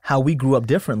how we grew up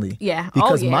differently. Yeah.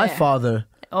 Because my father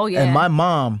and my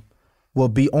mom will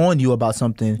be on you about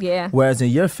something. Yeah. Whereas in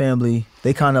your family,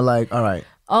 they kind of like, all right.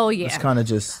 Oh, yeah. Let's kind of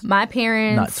just my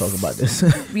parents not talk about this.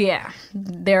 Yeah.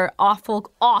 They're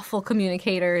awful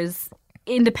communicators.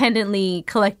 Independently,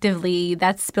 collectively,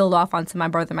 that's spilled off onto my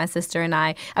brother, my sister, and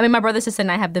I. I mean, my brother, sister,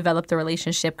 and I have developed a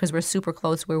relationship because we're super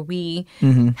close where we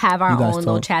have our own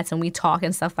little chats and we talk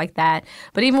and stuff like that.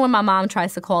 But even when my mom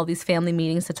tries to call these family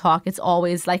meetings to talk, it's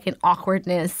always like an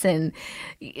awkwardness and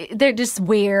they're just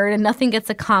weird and nothing gets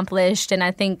accomplished. And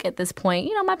I think at this point,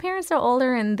 you know, my parents are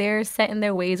older and they're set in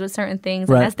their ways with certain things.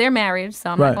 Right. And that's their marriage, so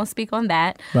I'm not going to speak on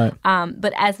that. Right.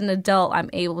 But as an adult,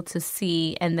 I'm able to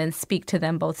see and then speak to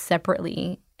them both separately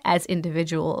as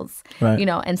individuals, you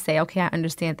know, and say, okay, I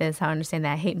understand this, I understand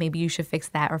that. Hey, maybe you should fix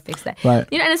that or fix that. Right.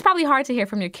 You know, and it's probably hard to hear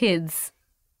from your kids,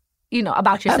 you know,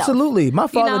 about yourself. Absolutely. My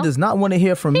father does not want to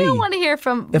hear from me. He don't want to hear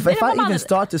from... If I even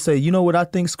start to say, you know what I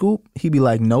think, Scoop? He'd be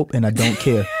like, nope, and I don't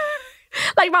care.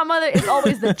 Like my mother is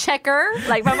always the checker.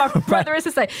 Like my brother is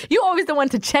to say, you always the one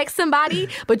to check somebody,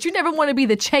 but you never want to be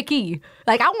the checkee.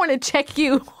 Like I want to check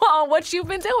you on what you've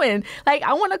been doing. Like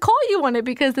I want to call you on it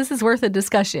because this is worth a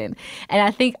discussion. And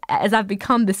I think as I've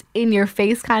become this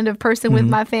in-your-face kind of person with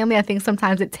my family, I think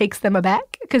sometimes it takes them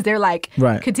aback because they're like,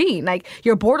 Kadeen, like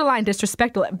you're borderline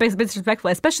disrespectful,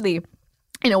 especially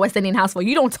in a West Indian household.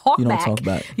 You don't talk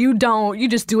back. You don't. You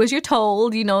just do as you're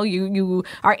told. You know, you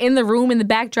are in the room in the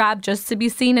backdrop just to be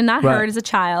seen and not heard as a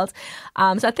child.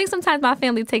 So I think sometimes my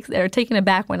family they're taken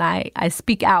aback when I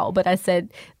speak out. But I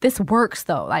said, this works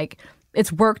though. Like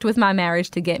it's worked with my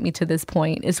marriage to get me to this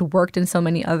point. It's worked in so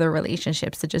many other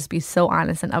relationships to just be so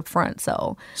honest and upfront.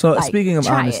 So like, speaking of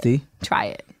honesty, try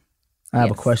it. I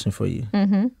have a question for you.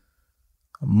 A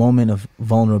moment of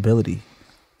vulnerability.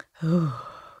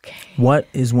 Okay. What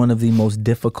is one of the most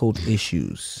difficult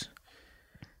issues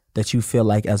that you feel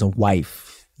like as a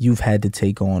wife you've had to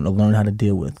take on or learn how to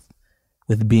deal with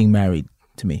being married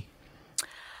to me?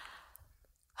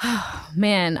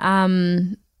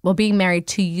 Man, well, being married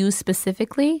to you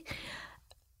specifically.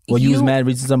 Well, you was married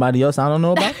to somebody else I don't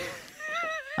know about?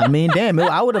 I mean, damn,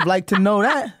 I would have liked to know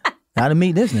that. How to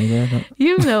meet this nigga.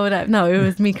 You know that. No, it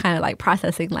was me kind of like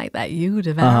processing like that. You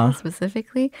developed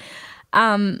specifically.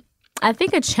 I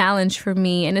think a challenge for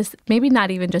me, and it's maybe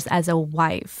not even just as a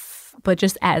wife, but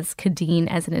just as Kadeen,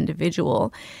 as an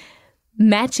individual,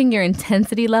 matching your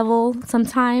intensity level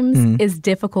sometimes is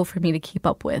difficult for me to keep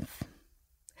up with.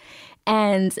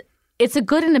 And it's a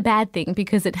good and a bad thing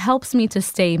because it helps me to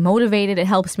stay motivated. It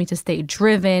helps me to stay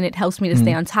driven. It helps me to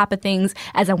stay on top of things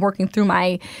as I'm working through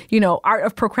my, you know, art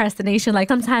of procrastination. Like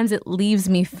sometimes it leaves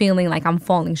me feeling like I'm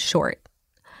falling short.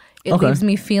 It leaves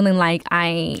me feeling like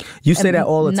You say that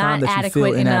all the time that you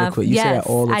feel inadequate. You say that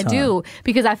all the time. I do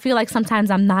because I feel like sometimes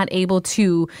I'm not able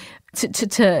to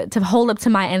hold up to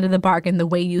my end of the bargain the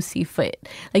way you see fit.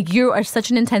 Like you are such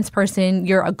an intense person.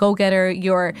 You're a go-getter.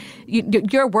 Your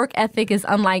work ethic is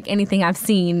unlike anything I've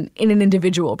seen in an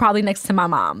individual, probably next to my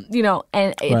mom, you know,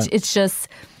 and it's just,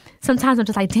 sometimes I'm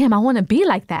just like, damn, I want to be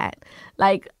like that.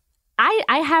 Like,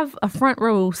 I have a front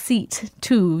row seat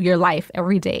to your life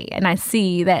every day. And I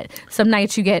see that some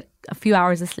nights you get a few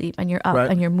hours of sleep and you're up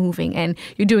and you're moving and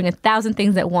you're doing 1,000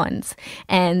 things at once.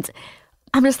 And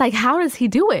I'm just like, how does he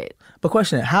do it? But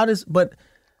but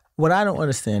what I don't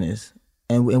understand is,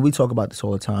 and we talk about this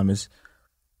all the time, is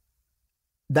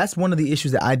that's one of the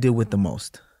issues that I deal with the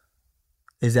most,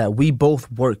 is that we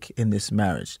both work in this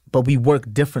marriage, but we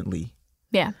work differently.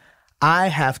 Yeah. I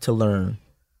have to learn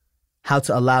how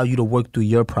to allow you to work through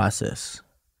your process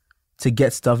to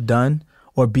get stuff done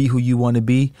or be who you want to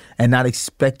be and not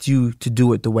expect you to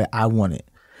do it the way I want it.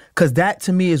 Because that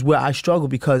to me is where I struggle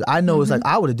because I know it's like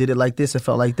I would have did it like this and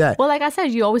felt like that. Well, like I said,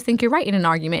 you always think you're right in an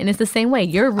argument and it's the same way.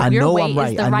 Your way is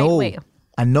the right way.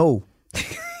 I know.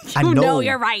 You know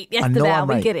you're right. Yes, to that.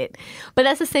 We get it. But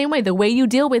that's the same way. The way you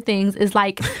deal with things is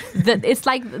like, it's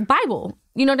like the Bible.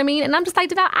 You know what I mean? And I'm just like,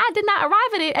 Deval, I did not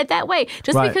arrive at it that way.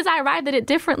 Just because I arrived at it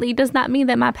differently does not mean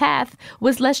that my path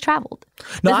was less traveled.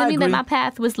 Doesn't mean that my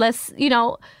path was less, you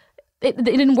know, it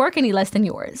didn't work any less than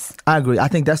yours. I agree. I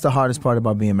think that's the hardest part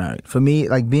about being married. For me,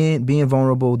 like being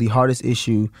vulnerable, the hardest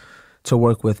issue to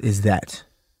work with is that.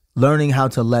 Learning how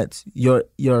to let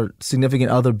your significant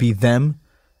other be them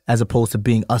as opposed to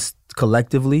being us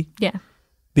collectively. Yeah.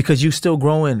 Because you're still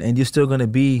growing and you're still going to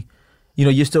be, you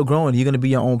know, you're still growing. You're going to be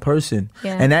your own person.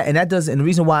 Yeah. And that doesn't, and the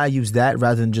reason why I use that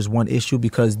rather than just one issue,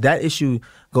 because that issue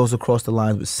goes across the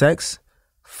lines with sex,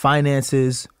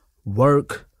 finances,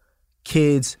 work,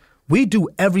 kids. We do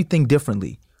everything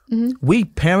differently. Mm-hmm. We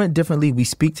parent differently. We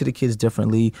speak to the kids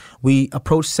differently. We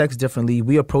approach sex differently.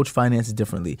 We approach finances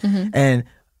differently. Mm-hmm. And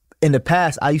in the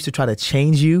past, I used to try to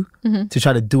change you to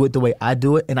try to do it the way I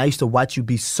do it. And I used to watch you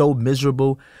be so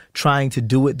miserable trying to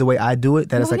do it the way I do it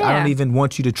that it's like, I don't even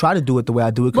want you to try to do it the way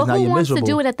I do it because now you're miserable. Who wants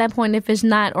to do it at that point if it's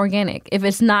not organic, if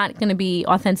it's not going to be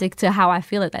authentic to how I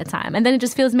feel at that time? And then it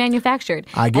just feels manufactured.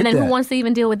 I get and then that. Who wants to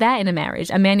even deal with that in a marriage?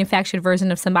 A manufactured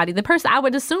version of somebody. The person, I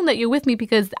would assume that you're with me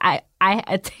because I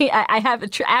have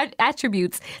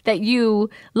attributes that you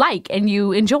like and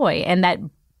you enjoy and that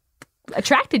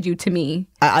attracted you to me.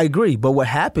 I agree. But what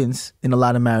happens in a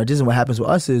lot of marriages and what happens with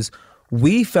us is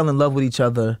we fell in love with each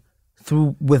other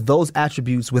with those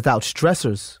attributes without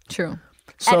stressors. True.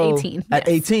 So, at 18. At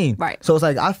 18. Right. So it's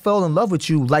like I fell in love with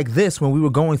you like this when we were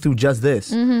going through just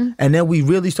this. And then we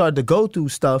really started to go through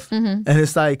stuff. And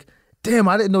it's like, damn,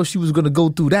 I didn't know she was going to go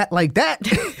through that like that.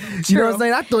 You know what I'm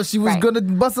saying? I thought she was going to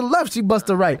bust a left. She bust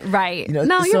a right. Right. You know,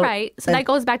 no, you're right. So that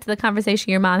goes back to the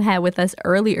conversation your mom had with us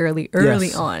early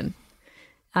Yes. on.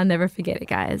 I'll never forget it,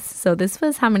 guys. So this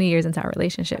was how many years into our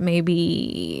relationship?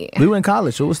 Maybe... We were in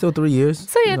college, so it was still 3 years.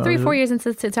 So yeah, 3-4 years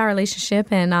into our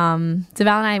relationship. And Deval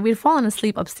and I, we'd fallen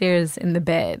asleep upstairs in the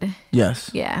bed.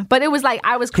 Yes. Yeah. But it was like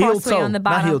I was cross-way on the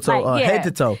bottom. Not heel toe, head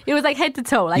to toe. It was like head to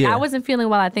toe. Like I wasn't feeling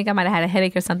well. I think I might have had a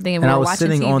headache or something. And we I were was watching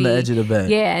sitting TV. on the edge of the bed.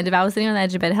 Yeah, and Deval was sitting on the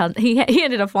edge of the bed. He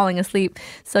ended up falling asleep.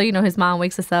 So, you know, his mom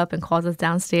wakes us up and calls us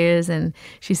downstairs. And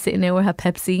she's sitting there with her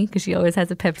Pepsi, because she always has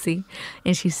a Pepsi.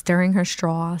 And she's stirring her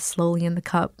straw slowly in the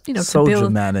cup, you know, so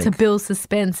dramatic. To build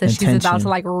suspense as she's about to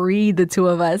like read the two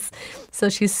of us. So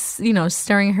she's, you know,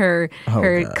 stirring her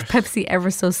Pepsi ever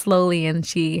so slowly, and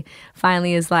she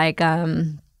finally is like,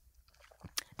 did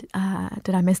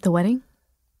I miss the wedding?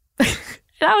 And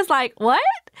I was like, what?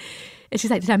 And she's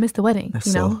like, did I miss the wedding? That's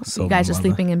you know, so you guys are mother.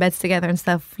 sleeping in beds together and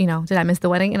stuff. You know, did I miss the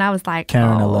wedding? And I was like,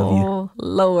 Karen, I oh, love you.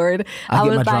 Lord. I get was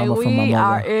my like, drama from my we mother.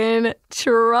 are in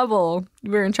trouble.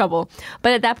 We're in trouble.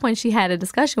 But at that point, she had a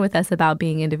discussion with us about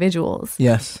being individuals.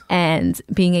 Yes. And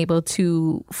being able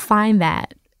to find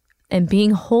that and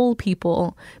being whole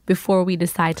people before we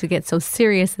decide to get so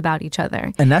serious about each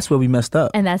other. And that's where we messed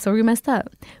up. And that's where we messed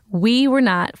up. We were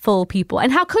not full people.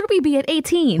 And how could we be at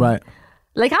 18? Right.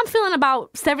 Like, I'm feeling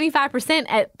about 75%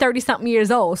 at 30-something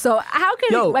years old. So how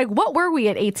can, what were we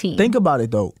at 18? Think about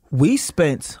it, though. We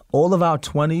spent all of our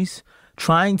 20s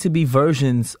trying to be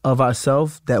versions of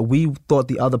ourselves that we thought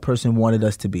the other person wanted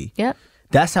us to be. Yep.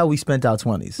 That's how we spent our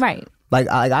 20s. Right. Like,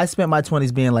 I spent my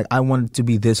 20s being like, I wanted to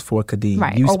be this for Kadeem.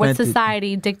 Right. Or what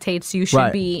society dictates you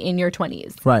should be in your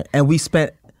 20s. Right. And we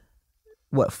spent,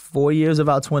 4 years of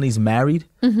our 20s married?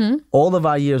 Mm-hmm. All of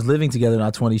our years living together in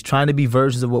our 20s, trying to be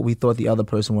versions of what we thought the other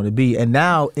person wanted to be. And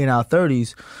now in our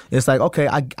 30s, it's like, okay,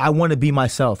 I want to be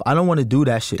myself. I don't want to do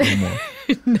that shit anymore.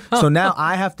 No. So now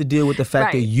I have to deal with the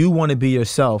fact that you want to be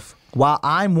yourself while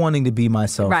I'm wanting to be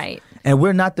myself. Right. And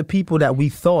we're not the people that we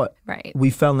thought we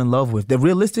fell in love with. That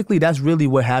realistically, that's really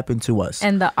what happened to us.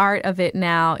 And the art of it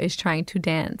now is trying to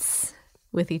dance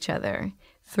with each other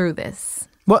through this.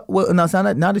 Well, now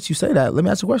that you say that, let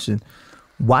me ask you a question.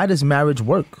 Why does marriage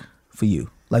work for you?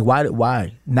 Like,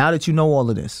 why? Now that you know all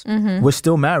of this, we're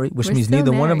still married, which means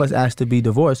neither one of us asked to be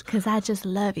divorced. Because I just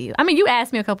love you. I mean, you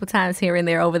asked me a couple times here and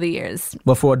there over the years.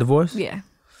 Before a divorce? Yeah.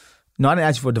 No, I didn't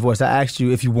ask you for a divorce. I asked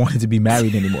you if you wanted to be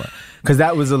married anymore. Because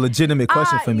that was a legitimate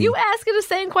question for me. You asking the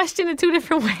same question in two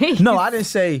different ways. No, I didn't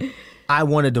say I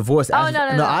want a divorce. No.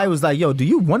 I was like, yo, do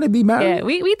you want to be married? Yeah,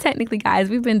 we technically, guys,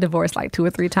 we've been divorced like 2 or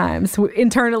 3 times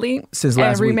internally. Since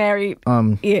last week. Remarried.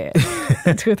 Yeah,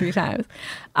 2 or 3 times.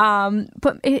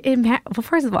 But well,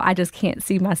 first of all, I just can't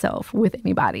see myself with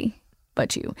anybody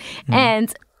but you.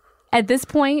 And at this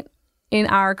point in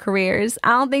our careers, I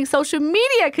don't think social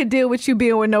media could deal with you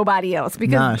being with nobody else.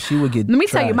 Because she would get let me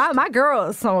tell you, trashed. my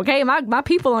girls, okay, my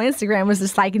people on Instagram was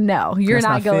just like, no, you're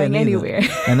not going anywhere.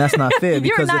 And that's not fair.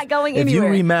 Because You're not going if anywhere.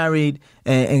 you remarried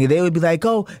and they would be like,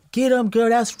 oh, get them, girl,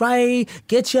 that's right.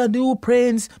 Get your new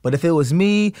prince. But if it was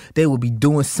me, they would be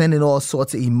sending all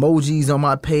sorts of emojis on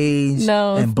my page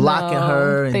and blocking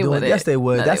her. And they doing, wouldn't. yes, they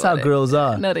would. No, that's they how wouldn't. girls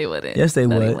are. No, they wouldn't. Yes, they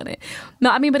would. They wouldn't. No,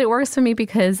 I mean, but it works for me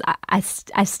because I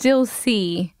still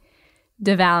see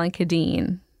Deval and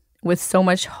Kadeen with so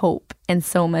much hope and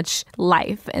so much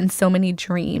life and so many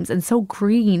dreams and so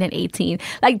green at 18.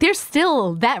 Like, there's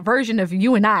still that version of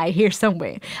you and I here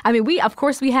somewhere. I mean, we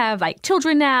have like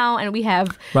children now, and we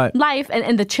have life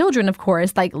and the children, of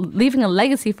course, like leaving a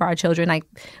legacy for our children. Like,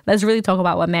 let's really talk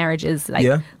about what marriage is.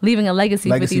 Like, leaving a legacy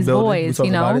with these building. boys,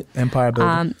 we talk about it. Empire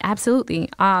building. Absolutely.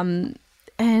 And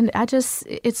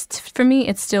for me,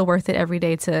 it's still worth it every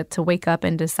day to wake up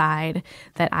and decide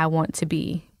that I want to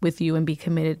be with you and be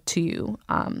committed to you.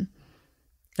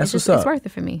 That's what's up. It's worth it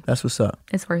for me. That's what's up.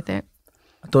 It's worth it.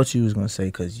 I thought you was going to say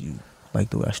because you like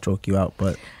the way I stroke you out,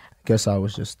 but Guess I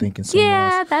was just thinking something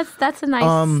else. Yeah, that's a nice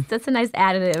additive. That's a nice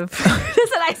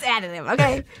additive.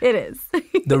 Okay, it is.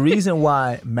 The reason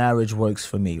why marriage works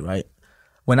for me, right?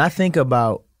 When I think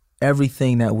about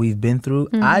everything that we've been through,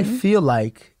 I feel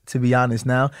like, to be honest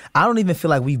now, I don't even feel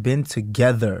like we've been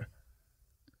together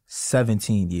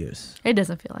 17 years. It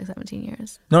doesn't feel like 17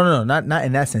 years. No, not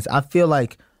in that sense. I feel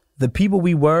like the people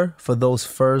we were for those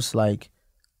first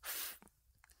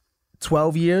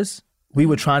 12 years, we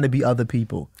were trying to be other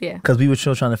people. Yeah. Because we were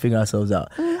still trying to figure ourselves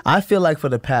out. I feel like for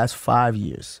the past 5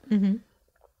 years,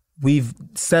 we've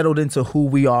settled into who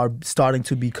we are starting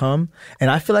to become. And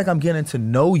I feel like I'm getting to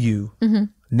know you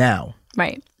now.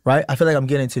 Right. Right? I feel like I'm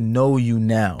getting to know you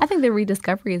now. I think the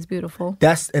rediscovery is beautiful.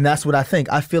 That's what I think.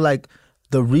 I feel like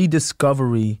the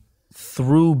rediscovery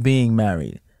through being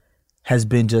married has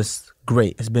been just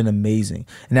great. It's been amazing.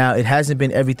 Now, it hasn't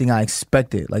been everything I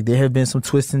expected. Like, there have been some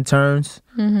twists and turns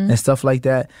and stuff like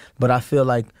that. But I feel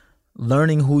like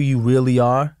learning who you really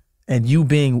are and you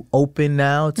being open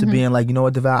now to being like, you know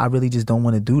what, DeVal, I really just don't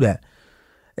want to do that.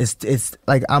 It's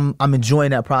like I'm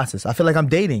enjoying that process. I feel like I'm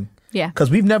dating. Yeah.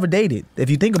 Because we've never dated. If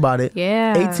you think about it.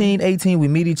 Yeah. 18, we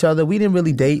meet each other. We didn't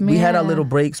really date. We had our little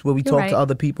breaks where we talked to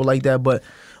other people like that, but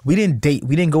we didn't date.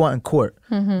 We didn't go out in court.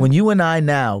 When you and I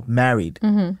now, married,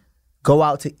 go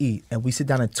out to eat and we sit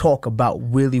down and talk about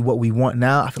really what we want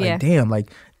now, I feel like, damn,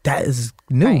 like, that is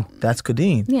new. Right. That's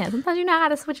Kadeen. Yeah, sometimes you know how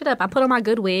to switch it up. I put on my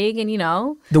good wig and,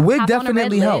 The wig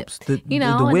definitely helps. The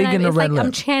wig and the red lip.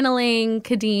 I'm channeling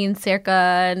Kadeen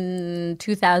circa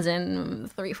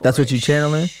 2003, 4. That's what you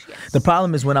channeling? Yes. The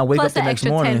problem is when I wake Plus up the an next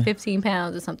extra morning. 10, 15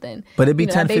 pounds or something. But it'd be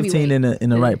that 10, baby 15 weight. in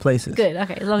the right places. Good,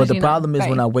 okay. As long But as the you know. problem is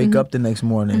when I wake up the next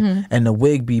morning and the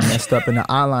wig be messed up and the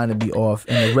eyeliner be off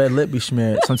and the red lip be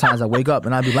smeared, sometimes I wake up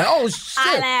and I be like, oh, shit.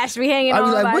 Eyelash be hanging I on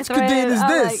be like, by which thread. Kadeen is I'm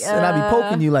this? like, And I be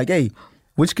poking you like, hey,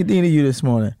 which Kadeen are you this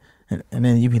morning? And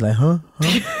then you be like, huh?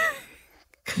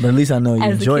 But at least I know you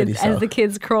enjoyed yourself. As the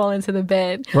kids crawl into the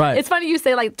bed. Right. It's funny you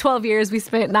say like 12 years we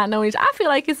spent not knowing each other. I feel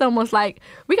like it's almost like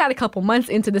we got a couple months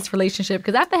into this relationship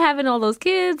because after having all those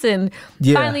kids and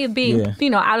finally being,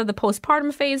 out of the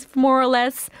postpartum phase more or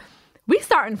less, we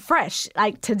starting fresh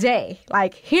like today,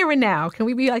 like here and now. Can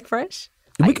we be like fresh?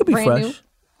 We Like, could be brand fresh. new?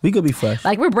 We could be fresh.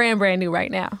 Like we're brand new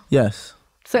right now. Yes.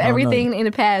 So I don't know. everything in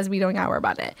the past, we don't got to worry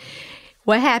about that.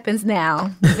 What happens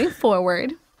now, moving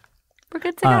forward, we're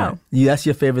good to go. All right. That's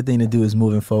your favorite thing to do is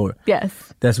moving forward.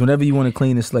 Yes. That's whenever you want to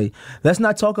clean the slate. Let's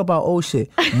not talk about old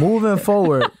shit. Moving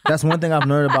forward, that's one thing I've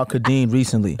learned about Kadeen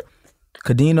recently.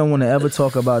 Kadeen don't want to ever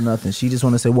talk about nothing. She just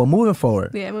want to say, well, moving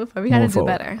forward. Yeah, moving forward. We got to do forward.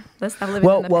 better. Let's stop living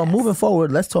in the past. Moving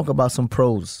forward, let's talk about some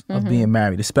pros of being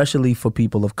married, especially for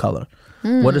people of color.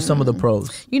 What are some of the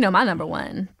pros? You know, my number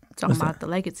one, talking about the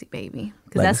legacy, baby.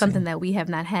 Because that's something that we have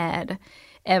not had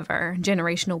ever.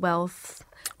 Generational wealth,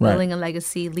 building a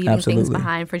legacy, leaving things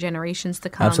behind for generations to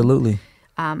come. Absolutely.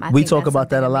 We talk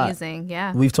about that a lot. Amazing.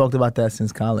 Yeah. We've talked about that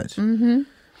since college.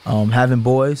 Having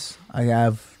boys,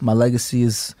 my legacy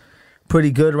is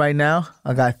pretty good right now.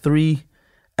 I got 3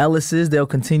 Ellises. They'll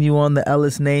continue on the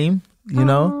Ellis name,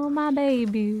 Oh, my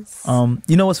babies.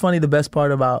 You know what's funny? The best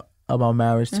part about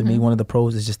marriage to me, one of the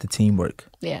pros is just the teamwork.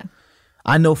 Yeah.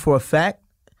 I know for a fact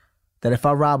that if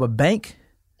I rob a bank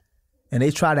and they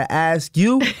try to ask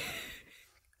you,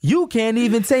 you can't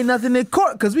even say nothing in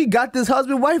court because we got this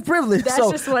husband-wife privilege. That's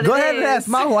so just what go it ahead and is. ask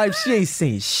my wife. She ain't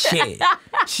saying shit.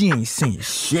 She ain't saying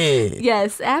shit.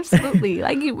 Yes, absolutely.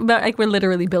 Like we're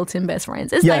literally built-in best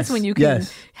friends. It's nice when you can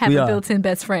have a built-in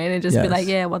best friend and just be like,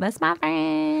 yeah, well, that's my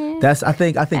friend. I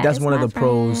think that's one of the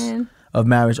pros of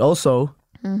marriage. Also,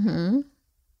 and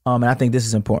I think this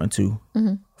is important too,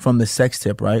 from the sex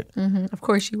tip, right? Of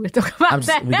course you would talk about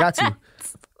that. We got to.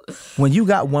 When you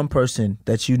got one person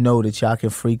that you know that y'all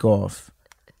can freak off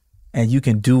and you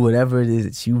can do whatever it is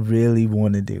that you really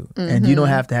want to do and you don't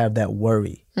have to have that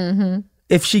worry.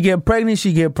 If she get pregnant,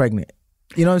 she get pregnant.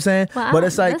 You know what I'm saying? Well, but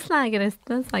it's like, let's not get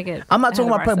I'm not talking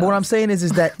about pregnant, but what I'm saying is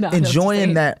that No,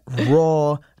 enjoying that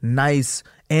raw, nice,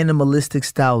 animalistic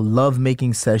style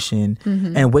lovemaking session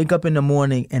and wake up in the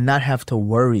morning and not have to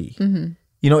worry.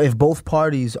 You know, if both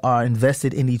parties are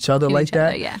invested in each other like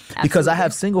that. Yeah, because I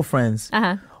have single friends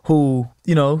who,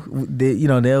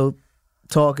 they'll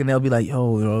talk and they'll be like,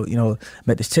 yo,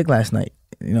 met this chick last night.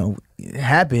 It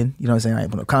happened. You know what I'm saying? I ain't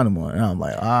put no condom on. And I'm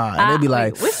like, and they'll be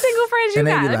like, which single friends you and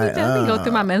they got? be Let me go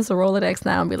through my mental Rolodex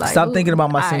now and be like, stop thinking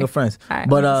about my single friends. Right,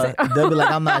 but they'll be like,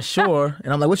 I'm not sure.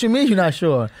 And I'm like, what you mean you're not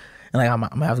sure? And like, I'm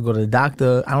gonna have to go to the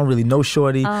doctor. I don't really know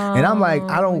shorty. And I'm like,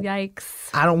 yikes.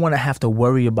 I don't want to have to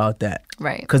worry about that.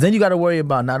 Right. Because then you got to worry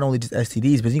about not only just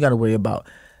STDs, but you got to worry about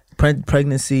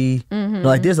pregnancy.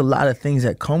 Like there's a lot of things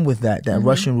that come with that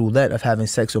Russian roulette of having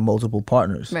sex with multiple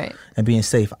partners and being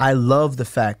safe. I love the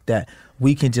fact that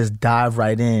we can just dive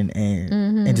right in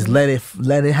and just let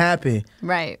it happen.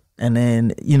 Right. And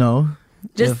then,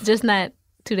 just not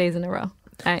 2 days in a row.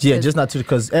 Right, yeah, just not to,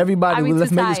 because everybody,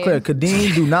 let's make this clear.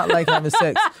 Kadeen do not like having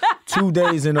sex 2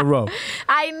 days in a row.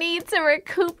 I need to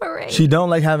recuperate. She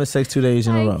don't like having sex 2 days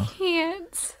in a row. I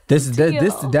can't.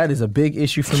 That is a big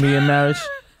issue for me in marriage.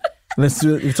 Let's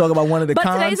talk about one of the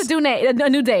cons. But today's a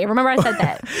new day. Remember I said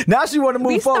that. Now she want to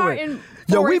move forward.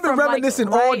 Yo, we've been reminiscing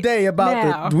all day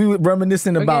about we were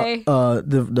reminiscing about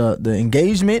the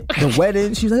engagement, the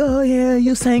wedding. She's like, oh yeah,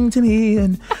 you sang to me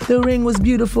and the ring was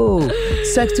beautiful.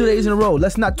 Sex 2 days in a row.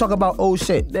 Let's not talk about old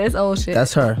shit. That's old shit.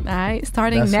 That's her. All right,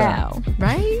 starting now.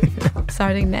 Right?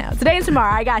 Starting now. Today and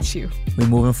tomorrow, I got you. We're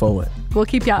moving forward. We'll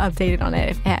keep y'all updated on that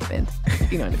if it happens,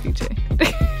 in the future.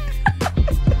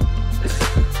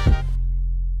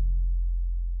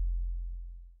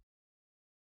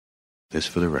 This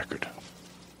for the record.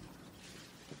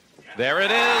 There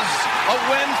it is, a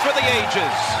win for the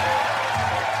ages.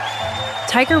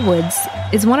 Tiger Woods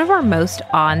is one of our most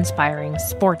awe-inspiring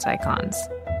sports icons.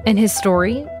 And his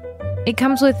story, it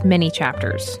comes with many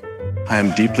chapters. I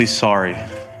am deeply sorry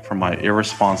for my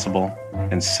irresponsible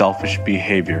and selfish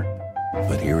behavior.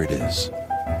 But here it is.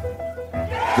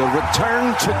 The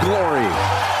return to glory.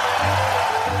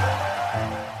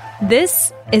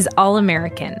 This is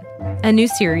All-American, a new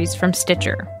series from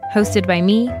Stitcher, hosted by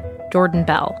me, Jordan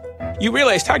Bell. You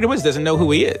realize Tiger Woods doesn't know who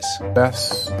he is.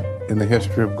 Best in the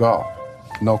history of golf.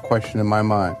 No question in my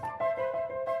mind.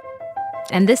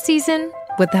 And this season,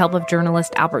 with the help of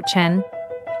journalist Albert Chen,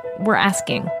 we're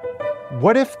asking,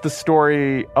 what if the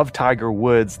story of Tiger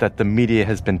Woods that the media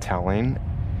has been telling,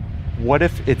 what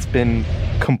if it's been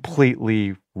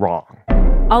completely wrong?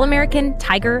 All-American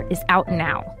Tiger is out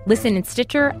now. Listen in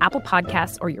Stitcher, Apple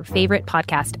Podcasts, or your favorite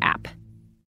podcast app.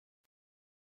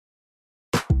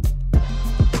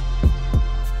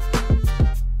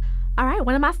 All right,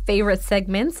 one of my favorite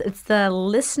segments, it's the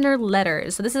listener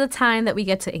letters. So this is a time that we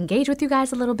get to engage with you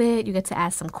guys a little bit. You get to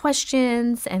ask some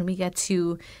questions, and we get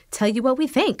to tell you what we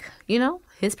think.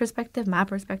 His perspective, my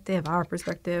perspective, our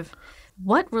perspective.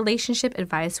 What relationship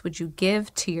advice would you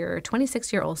give to your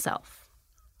 26-year-old self?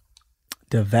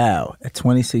 DeVal, at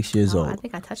 26 years old. I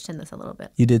think I touched on this a little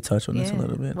bit. You did touch on this a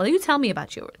little bit. Well, you tell me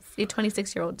about yours, your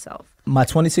 26-year-old self. My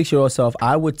 26-year-old self,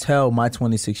 I would tell my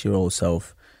 26-year-old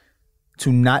self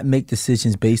to not make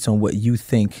decisions based on what you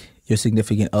think your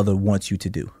significant other wants you to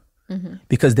do. Mm-hmm.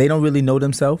 Because they don't really know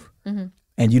themselves, and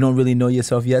you don't really know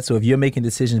yourself yet. So if you're making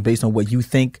decisions based on what you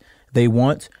think they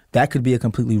want, that could be a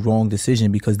completely wrong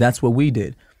decision, because that's what we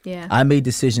did. Yeah. I made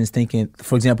decisions thinking,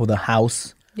 for example, the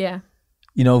house. Yeah.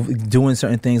 Doing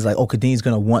certain things like, Kadeen's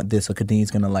going to want this or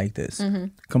Kadeen's going to like this. Mm-hmm.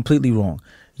 Completely wrong.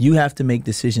 You have to make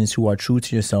decisions who are true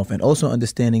to yourself, and also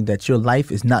understanding that your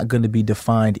life is not going to be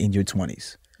defined in your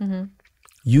 20s. Mm-hmm.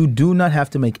 You do not have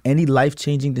to make any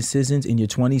life-changing decisions in your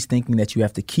 20s thinking that you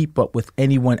have to keep up with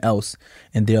anyone else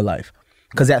in their life.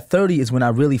 Because at 30 is when I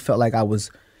really felt like I was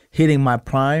hitting my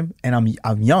prime, and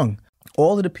I'm young.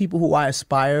 All of the people who I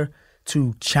aspire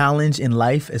to challenge in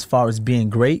life as far as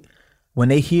being great, when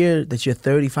they hear that you're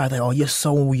 35, like, oh, you're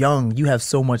so young, you have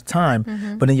so much time.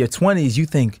 Mm-hmm. But in your 20s, you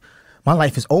think, my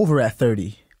life is over at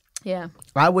 30. Yeah.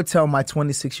 I would tell my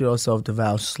 26-year-old self,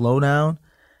 DeVal, slow down,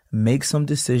 make some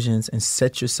decisions, and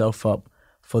set yourself up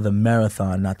for the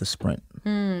marathon, not the sprint.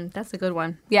 That's a good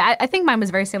one. Yeah, I think mine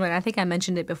was very similar. And I think I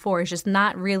mentioned it before. It's just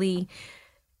not really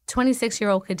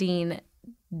 26-year-old Kadeen.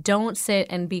 Don't sit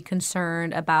and be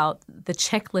concerned about the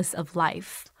checklist of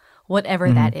life, whatever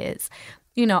that is.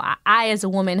 I as a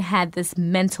woman had this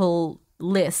mental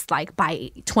list, like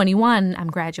by 21, I'm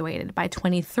graduated. By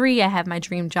 23, I have my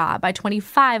dream job. By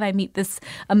 25, I meet this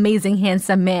amazing,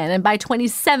 handsome man. And by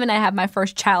 27, I have my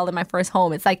first child and my first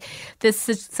home. It's like this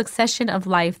succession of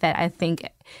life that I think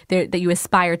that you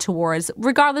aspire towards,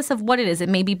 regardless of what it is. It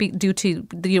may be due to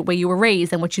the way you were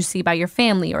raised and what you see by your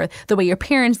family, or the way your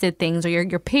parents did things, or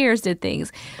your peers did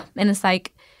things. And it's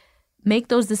like, make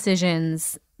those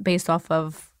decisions based off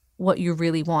of what you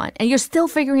really want. And you're still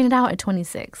figuring it out at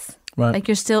 26. Right. Like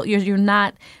you're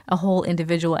not a whole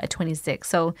individual at 26.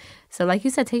 So like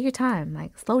you said, take your time,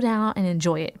 like slow down and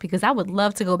enjoy it, because I would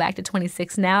love to go back to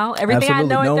 26 now. Everything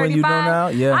Absolutely. I know Knowing at 35, you know now,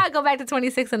 yeah. I'd go back to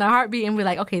 26 in a heartbeat and be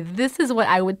like, okay, this is what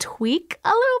I would tweak a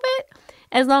little bit,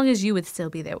 as long as you would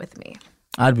still be there with me.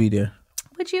 I'd be there.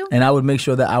 would you? And I would make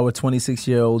sure that our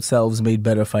 26-year-old selves made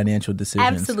better financial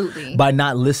decisions. Absolutely. By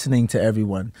not listening to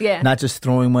everyone. Yeah. Not just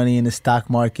throwing money in the stock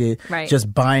market. Right.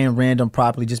 Just buying random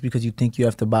property just because you think you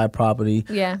have to buy property.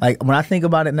 Yeah. Like, when I think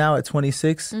about it now at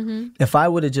 26, if I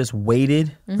would have just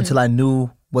waited until I knew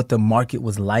what the market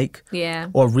was like,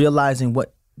 or realizing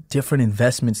what different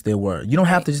investments there were. You don't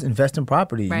have to just invest in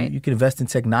property. Right. You can invest in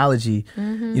technology.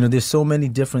 You know, there's so many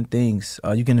different things.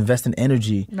 You can invest in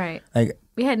energy. Right. Like,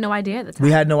 we had no idea at the time.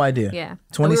 we had no idea. Yeah.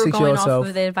 26-year-old we were going self. off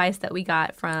of the advice that we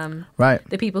got from Right.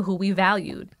 the people who we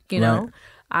valued, you know?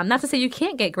 Not to say you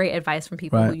can't get great advice from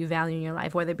people who you value in your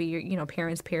life, whether it be your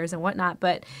parents, peers, and whatnot,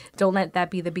 but don't let that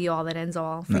be the be-all that ends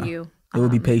all for you. It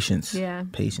would be patience. Yeah.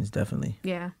 Patience, definitely.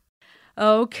 Yeah.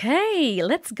 Okay,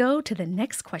 let's go to the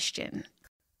next question.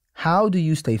 How do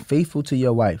you stay faithful to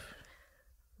your wife?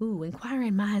 Ooh,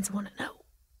 inquiring minds want to know.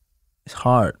 It's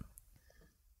hard.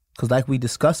 Because like we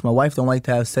discussed, my wife don't like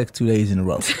to have sex 2 days in a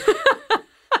row.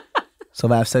 So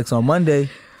if I have sex on Monday,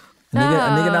 a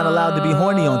nigga not allowed to be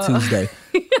horny on Tuesday.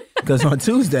 Because on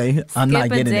Tuesday, I'm not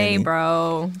getting Skip a day, any.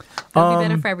 bro. It'll be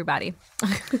better for everybody.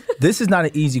 This is not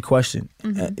an easy question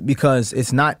because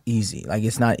it's not easy. Like,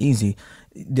 it's not easy.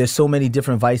 There's so many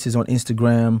different vices on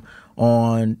Instagram,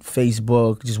 on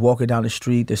Facebook, just walking down the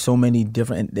street. There's so many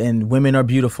different, and women are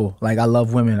beautiful. Like, I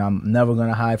love women. I'm never going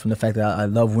to hide from the fact that I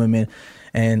love women.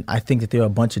 And I think that there are a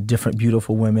bunch of different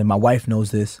beautiful women. My wife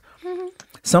knows this.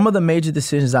 Some of the major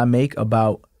decisions I make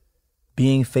about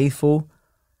being faithful,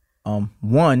 number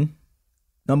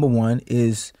one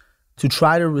is to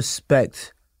try to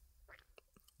respect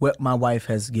what my wife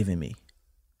has given me.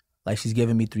 Like, she's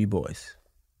given me 3 boys,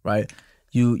 right?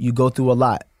 You go through a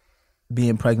lot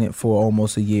being pregnant for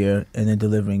almost a year and then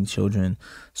delivering children.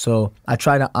 So I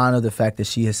try to honor the fact that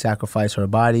she has sacrificed her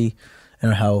body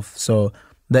and her health. So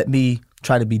let me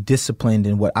try to be disciplined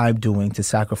in what I'm doing to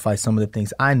sacrifice some of the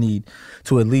things I need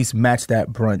to at least match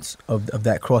that brunt of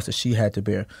that cross that she had to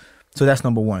bear. So that's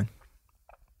number one.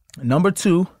 Number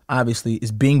 2, obviously,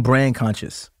 is being brand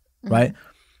conscious, right?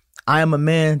 I am a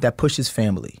man that pushes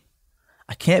family.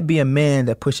 I can't be a man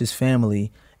that pushes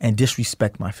family and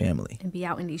disrespect my family. And be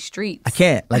out in these streets. I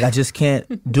can't. Like, I just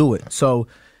can't do it. So,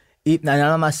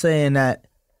 now I'm not saying that,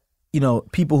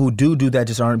 people who do that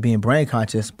just aren't being brand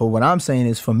conscious. But what I'm saying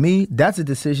is, for me, that's a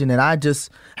decision that I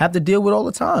just have to deal with all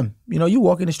the time. You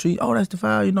walk in the street, oh, that's the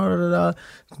foul,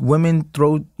 Women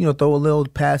throw a little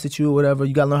pass at you or whatever.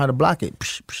 You got to learn how to block it.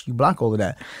 Psh, psh, you block all of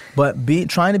that. But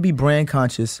trying to be brand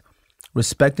conscious,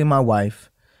 respecting my wife,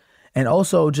 and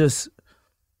also just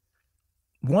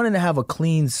wanting to have a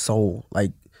clean soul.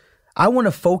 Like, I want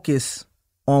to focus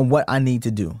on what I need to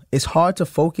do. It's hard to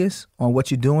focus on what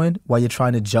you're doing while you're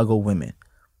trying to juggle women.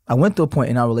 I went through a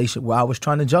point in our relationship where I was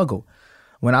trying to juggle.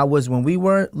 When we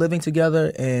weren't living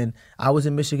together and I was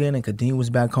in Michigan and Kadeem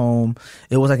was back home,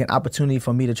 it was like an opportunity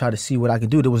for me to try to see what I could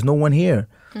do. There was no one here.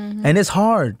 And it's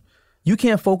hard. You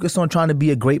can't focus on trying to be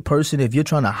a great person if you're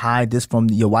trying to hide this from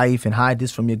your wife and hide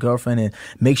this from your girlfriend and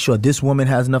make sure this woman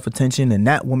has enough attention and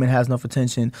that woman has enough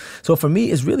attention. So for me,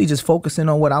 it's really just focusing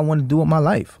on what I want to do with my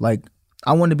life. Like,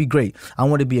 I want to be great. I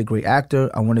want to be a great actor.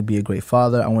 I want to be a great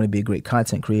father. I want to be a great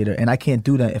content creator. And I can't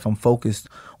do that if I'm focused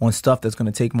on stuff that's going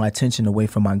to take my attention away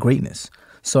from my greatness.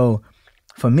 So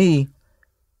for me,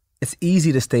 it's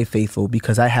easy to stay faithful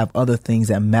because I have other things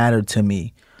that matter to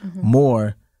me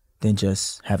more than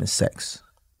just having sex.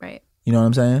 Right. You know what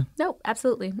I'm saying? No,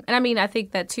 absolutely. And I mean, I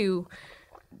think that too,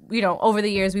 over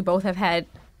the years, we both have had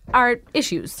our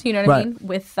issues, you know what I mean?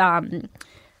 With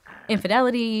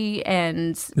infidelity,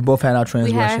 and we both had our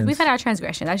transgressions. We've had our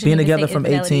transgressions. I being together from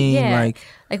 18,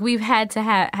 like we've had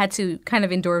to kind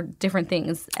of endure different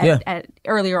things at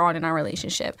earlier on in our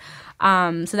relationship.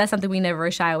 So that's something we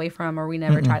never shy away from, or we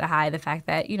never try to hide the fact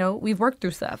that we've worked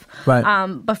through stuff. Right.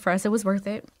 But for us, it was worth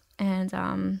it.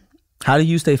 And how do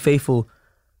you stay faithful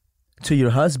to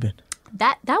your husband?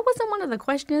 That wasn't one of the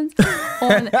questions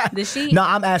on the sheet. No,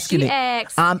 I'm asking it.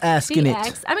 I'm asking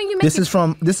it. I mean, this is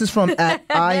from at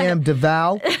I am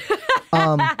DeVal.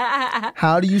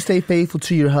 How do you stay faithful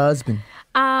to your husband?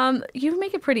 You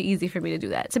make it pretty easy for me to do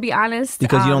that, to be honest.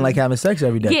 Because you don't like having sex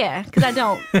every day. Yeah, because I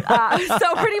don't.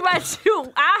 So pretty much,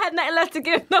 I have nothing left to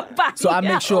give nobody. So I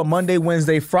make sure Monday,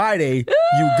 Wednesday, Friday,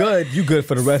 you good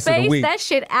for the rest of the week. Space that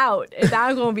shit out, and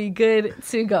I'm gonna be good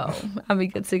to go. I'll be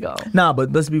good to go. Nah,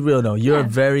 but let's be real though. You're a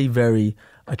very, very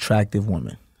attractive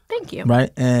woman. Thank you. Right,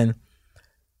 and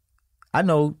I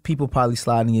know people probably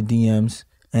slide in your DMs,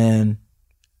 and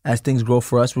as things grow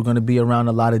for us, we're going to be around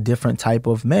a lot of different type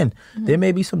of men. There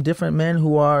may be some different men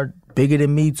who are bigger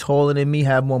than me, taller than me,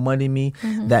 have more money than me,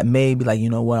 that may be like, you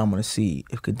know what, I'm going to see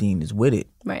if Kadeem is with it.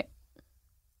 Right.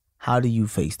 how do you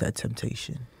face that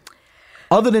temptation?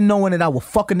 Other than knowing that I will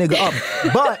fuck a nigga up,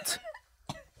 but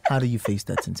how do you face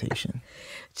that temptation?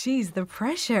 Jeez, the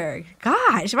pressure.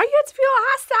 Gosh, why you have to feel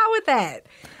hostile with that?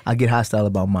 I get hostile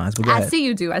about mine, but go ahead. I see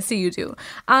you do.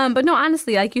 But no,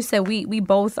 honestly, like you said, we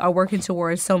both are working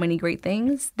towards so many great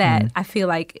things that I feel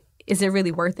like, is it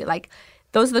really worth it? Like,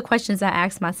 those are the questions I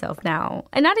ask myself now.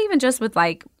 And not even just with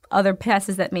like other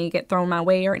passes that may get thrown my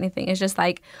way or anything. It's just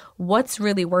like, what's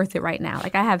really worth it right now?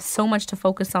 Like, I have so much to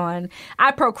focus on.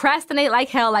 I procrastinate like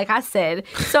hell, like I said.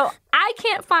 So I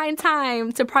can't find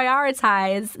time to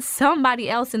prioritize somebody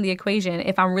else in the equation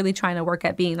if I'm really trying to work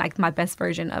at being like my best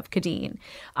version of Khadeen,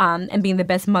 and being the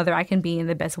best mother I can be, and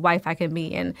the best wife I can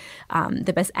be, and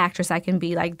the best actress I can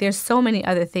be. Like, there's so many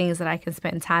other things that I can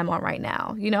spend time on right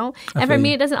now, you know? And for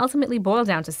me, it doesn't ultimately boil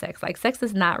down to sex. Like, sex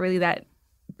is not really that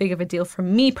big of a deal for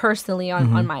me personally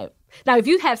on my... Now, if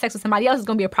you have sex with somebody else, it's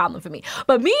going to be a problem for me.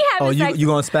 But me having sex... you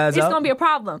going to spaz out? It's going to be a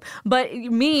problem. But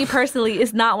me, personally,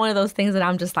 it's not one of those things that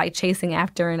I'm just, like, chasing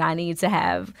after and I need to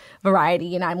have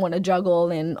variety and I want to juggle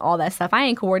and all that stuff. I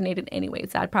ain't coordinated anyway,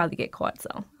 so I'd probably get caught.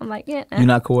 So I'm like, yeah. You're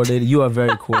not coordinated? You are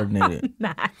very coordinated.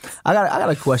 Nah. I got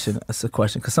a question. It's a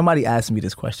question. Because somebody asked me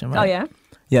this question, right? Oh, yeah?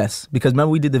 Yes. Because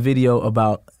remember we did the video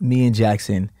about me and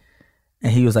Jackson,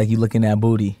 and he was like, you looking at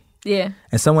booty. Yeah.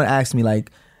 And someone asked me,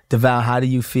 like, DeVal, how do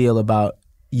you feel about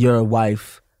your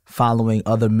wife following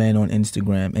other men on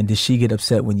Instagram? And did she get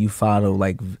upset when you follow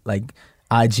like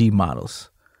IG models?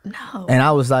 No. And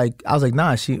I was like,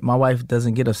 nah, my wife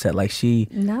doesn't get upset. Like she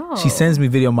sends me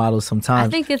video models sometimes. I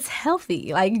think it's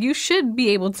healthy. Like, you should be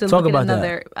able to Talk look about at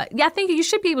another. I think you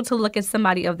should be able to look at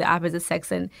somebody of the opposite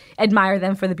sex and admire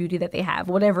them for the beauty that they have,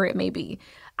 whatever it may be.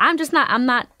 I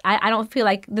don't feel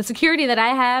like the security that I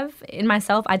have in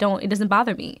myself, it doesn't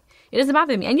bother me. It doesn't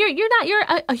bother me. And you're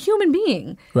a human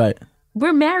being. Right.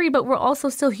 We're married, but we're also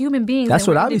still human beings. That's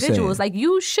what I be saying. Like,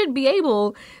 you should be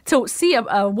able to see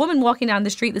a woman walking down the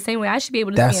street the same way I should be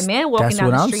able to see a man walking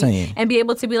down the street and be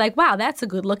able to be like, wow, that's a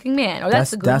good looking man, or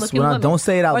that's a good looking woman. Don't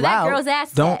say it out or loud. That girl's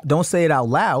ass don't say it out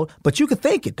loud, but you can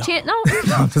think it though. No,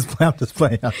 I'm just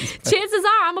playing. Chances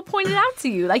are I'm gonna point it out to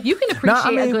you. Like, you can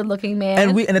appreciate a good looking man.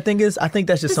 And the thing is, I think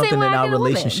that's just something in our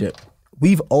relationship.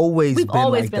 We've always been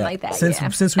like that.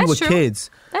 Since we were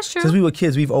kids. That's true. Since we were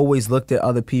kids, we've always looked at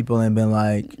other people and been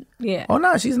like, oh,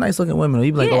 no, she's a nice looking woman. Or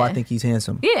you'd be like, oh, I think he's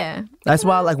handsome. Yeah. That's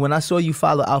why, like, when I saw you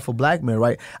follow Alpha Blackman,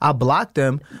 right, I blocked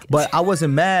them, but I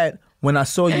wasn't mad when I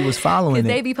saw you was following it.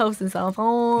 Because they be posting stuff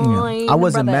on. I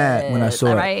wasn't mad when I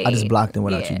saw it. I just blocked them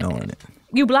without you knowing it.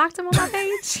 You blocked him on my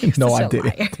page? No, I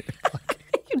didn't.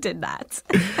 You did not.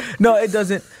 No, it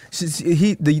doesn't.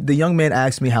 The young man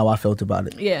asked me how I felt about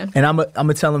it. Yeah. And I'm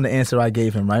gonna tell him the answer I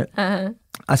gave him, right? Uh-huh.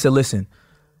 I said, listen,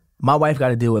 my wife got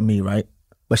to deal with me, right?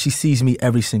 But she sees me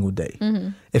every single day. Mm-hmm.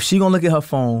 If she gonna look at her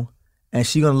phone and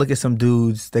she gonna look at some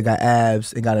dudes that got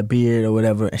abs and got a beard or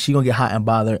whatever, and she gonna get hot and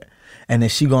bothered, and then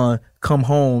she gonna come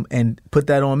home and put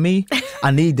that on me,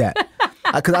 I need that.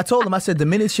 Because I told him, I said, the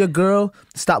minute your girl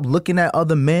stop looking at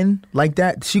other men like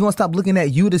that, she gonna stop looking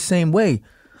at you the same way.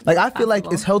 Like, I feel like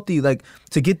it's healthy, like,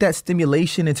 to get that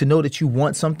stimulation and to know that you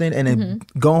want something and then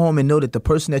go home and know that the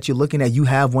person that you're looking at, you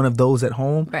have one of those at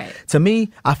home. Right. To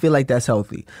me, I feel like that's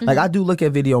healthy. Like, I do look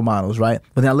at video models, right?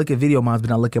 But then I look at video models, but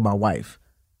then I look at my wife.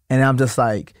 And I'm just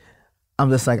like,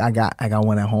 I got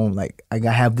one at home. Like,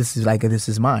 this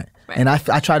is mine. Right. And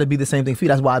I try to be the same thing for you.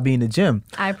 That's why I be in the gym.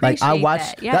 I appreciate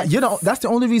that. Yes. That's the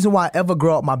only reason why I ever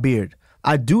grow up my beard.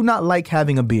 I do not like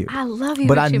having a beard. I love you,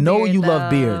 but with I your know beard, you though.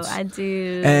 love beards. I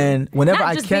do. And whenever not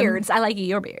I just can, beards. I like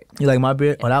your beard. You like my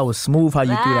beard? Oh, that was smooth how you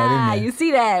threw that in there. You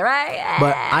see that, right?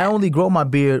 But I only grow my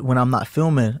beard when I'm not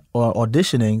filming or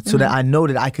auditioning, so that I know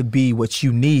that I could be what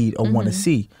you need or want to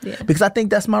see. Yeah. Because I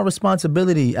think that's my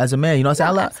responsibility as a man. You know what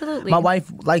I'm saying? Absolutely. My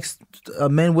wife likes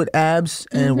men with abs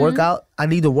and work out. I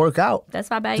need to work out. That's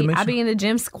why I be in the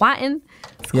gym squatting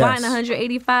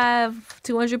 185,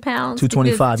 200 pounds.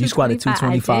 225. You squatted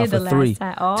 225 for 3.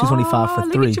 225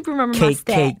 for 3. Look at you remember my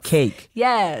stats. Cake.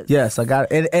 Yes, I got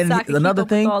it. And so I can another keep up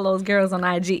thing, with all those girls on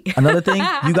IG. Another thing,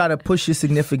 you got to push your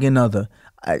significant other.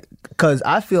 Because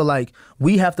I feel like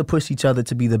we have to push each other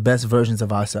to be the best versions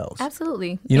of ourselves.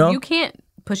 Absolutely. You know? If you can't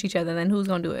push each other, then who's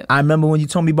going to do it? I remember when you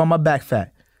told me about my back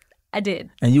fat. I did.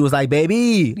 And you was like,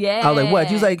 baby. Yeah. I was like, what?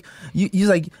 You was like, you was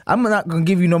like, I'm not going to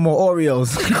give you no more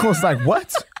Oreos. I was like,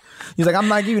 what? He was like, I'm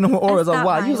not giving you no more Oreos. Like,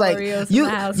 why? He was like,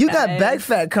 you got back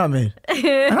fat coming.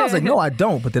 And I was like, no, I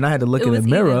don't. But then I had to look in the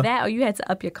mirror. Either that or you had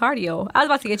to up your cardio. I was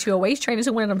about to get you a waist trainer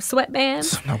to wear them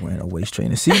sweatbands. I'm not wearing a waist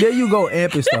trainer. See, there you go,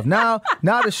 amping stuff. Now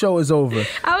the show is over.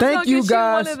 Thank you,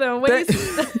 guys. One of them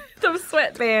them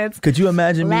sweatbands. Could you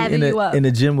imagine me in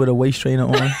a gym with a waist trainer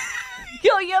on?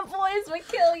 Yo, your boy boys would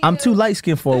kill you. I'm too light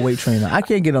skinned for a weight trainer. I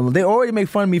can't get on. They already make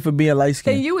fun of me for being light And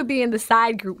skinned. you would be in the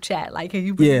side group chat, like, hey,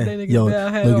 you put Yeah, that nigga yo,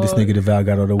 down, look at this on. nigga DeVal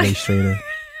got all the waist trainer.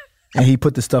 And he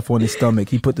put the stuff on his stomach.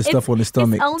 He put the stuff on his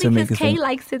stomach It's to only make because it. Kay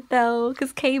likes it though,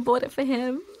 because Kay bought it for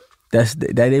him. That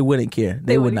they wouldn't care.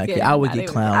 They would not care. I would get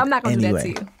clowned. I'm not gonna anyway.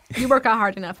 do that to you. You work out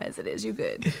hard enough as it is. You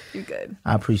good. You good.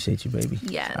 I appreciate you, baby.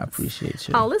 Yes. I appreciate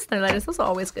you. Oh, listener letters. Those are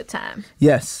always a good time.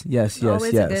 Yes. Always a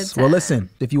good Well, time. listen,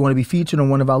 if you want to be featured on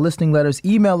one of our listening letters,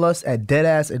 email us at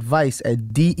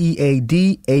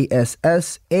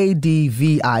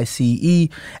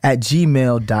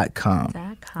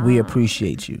deadasadvice@gmail.com. We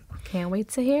appreciate you. Can't wait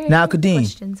to hear Now, your Kadeen,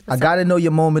 questions. I got to know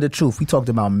your moment of truth. We talked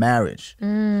about marriage.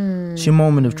 It's your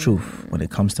moment of truth when it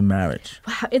comes to marriage.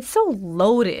 Wow, it's so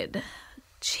loaded.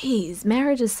 Jeez,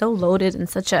 marriage is so loaded and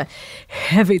such a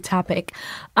heavy topic.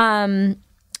 I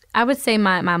would say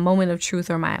my moment of truth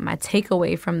or my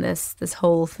takeaway from this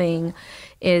whole thing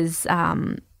is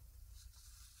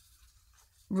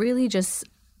really just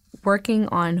working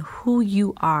on who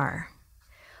you are.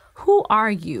 Who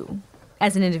are you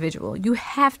as an individual? You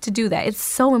have to do that. It's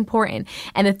so important.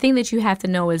 And the thing that you have to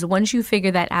know is once you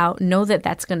figure that out, know that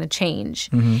that's going to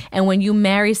change. And when you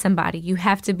marry somebody, you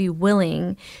have to be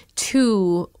willing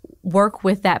to work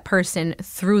with that person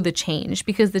through the change,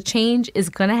 because the change is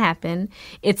going to happen.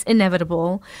 It's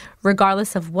inevitable,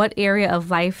 regardless of what area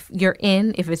of life you're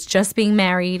in. If it's just being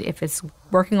married, if it's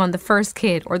working on the first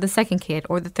kid or the second kid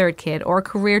or the third kid or a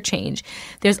career change,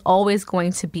 there's always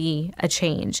going to be a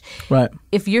change. Right.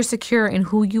 If you're secure in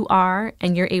who you are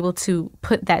and you're able to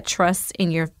put that trust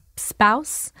in your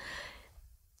spouse,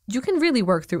 you can really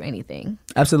work through anything.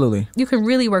 Absolutely. You can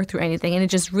really work through anything. And it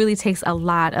just really takes a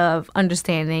lot of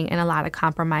understanding and a lot of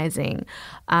compromising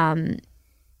to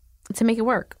make it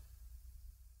work.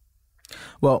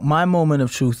 Well, my moment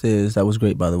of truth is, that was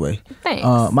great, by the way. Thanks.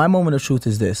 My moment of truth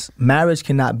is this. Marriage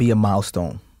cannot be a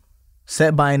milestone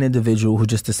set by an individual who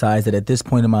just decides that at this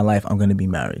point in my life, I'm going to be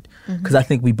married. Because I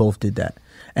think we both did that.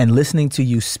 And listening to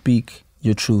you speak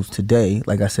your truth today,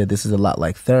 like I said, this is a lot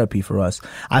like therapy for us.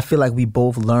 I feel like we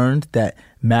both learned that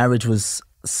marriage was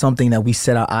something that we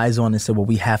set our eyes on and said, well,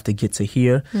 we have to get to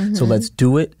here, so let's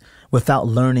do it, without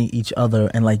learning each other.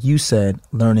 And like you said,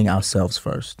 learning ourselves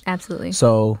first. Absolutely.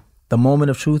 So the moment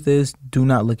of truth is, do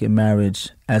not look at marriage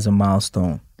as a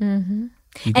milestone. And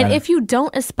if you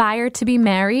don't aspire to be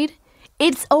married,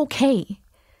 it's okay.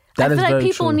 I feel like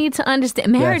people need to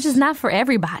understand marriage is not for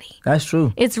everybody. That's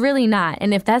true. It's really not.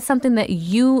 And if that's something that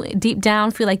you deep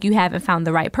down feel like you haven't found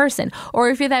the right person, or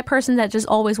if you're that person that just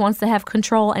always wants to have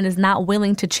control and is not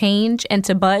willing to change and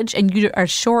to budge, and you are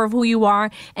sure of who you are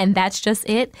and that's just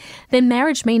it, then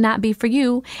marriage may not be for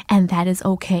you, and that is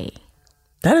okay.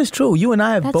 That is true. You and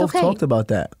I have That's both okay. talked about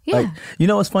that. Yeah. Like, you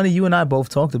know, it's funny. You and I both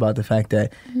talked about the fact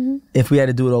that if we had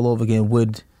to do it all over again,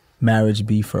 would marriage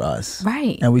be for us?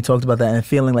 Right. And we talked about that and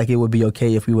feeling like it would be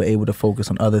okay if we were able to focus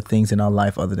on other things in our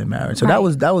life other than marriage. So that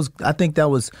was I think that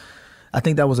was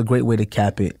a great way to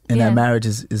cap it. And that marriage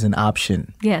is an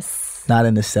option. Yes. Not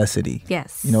a necessity.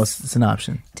 Yes. You know, it's an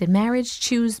option. Did marriage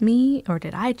choose me, or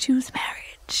did I choose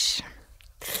marriage?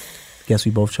 Guess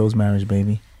we both chose marriage,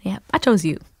 baby. Yeah, I chose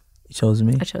you. You chose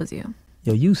me? I chose you.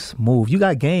 Yo, you smooth. You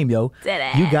got game, yo.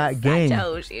 Dead You ass. got game. I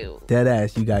chose you. Dead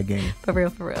ass, you got game. For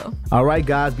real, for real. All right,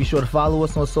 guys, be sure to follow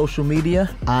us on social media.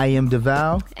 I am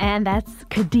DeVal. And that's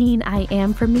Kadeen, I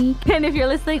am for me. And if you're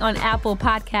listening on Apple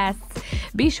Podcasts,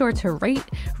 be sure to rate,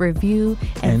 review,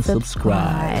 and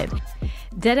subscribe.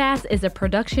 Deadass is a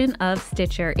production of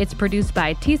Stitcher. It's produced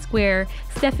by T-Square,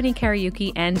 Stephanie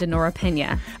Kariuki, and Denora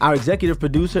Pena. Our executive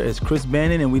producer is Chris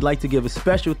Bannon, and we'd like to give a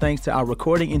special thanks to our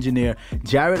recording engineer,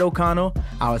 Jared O'Connell,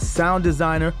 our sound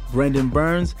designer, Brendan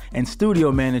Burns, and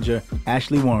studio manager,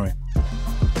 Ashley Warren.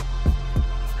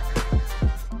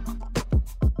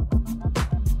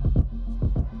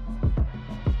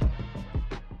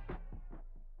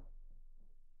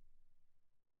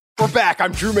 We're back.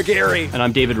 I'm Drew McGarry. And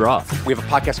I'm David Roth. We have a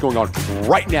podcast going on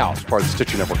right now as part of the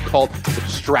Stitcher Network called The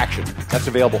Distraction. That's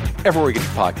available everywhere you get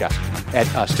your podcast. At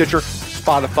Stitcher,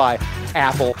 Spotify,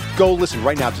 Apple. Go listen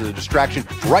right now to The Distraction.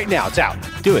 Right now, it's out.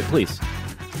 Do it, please.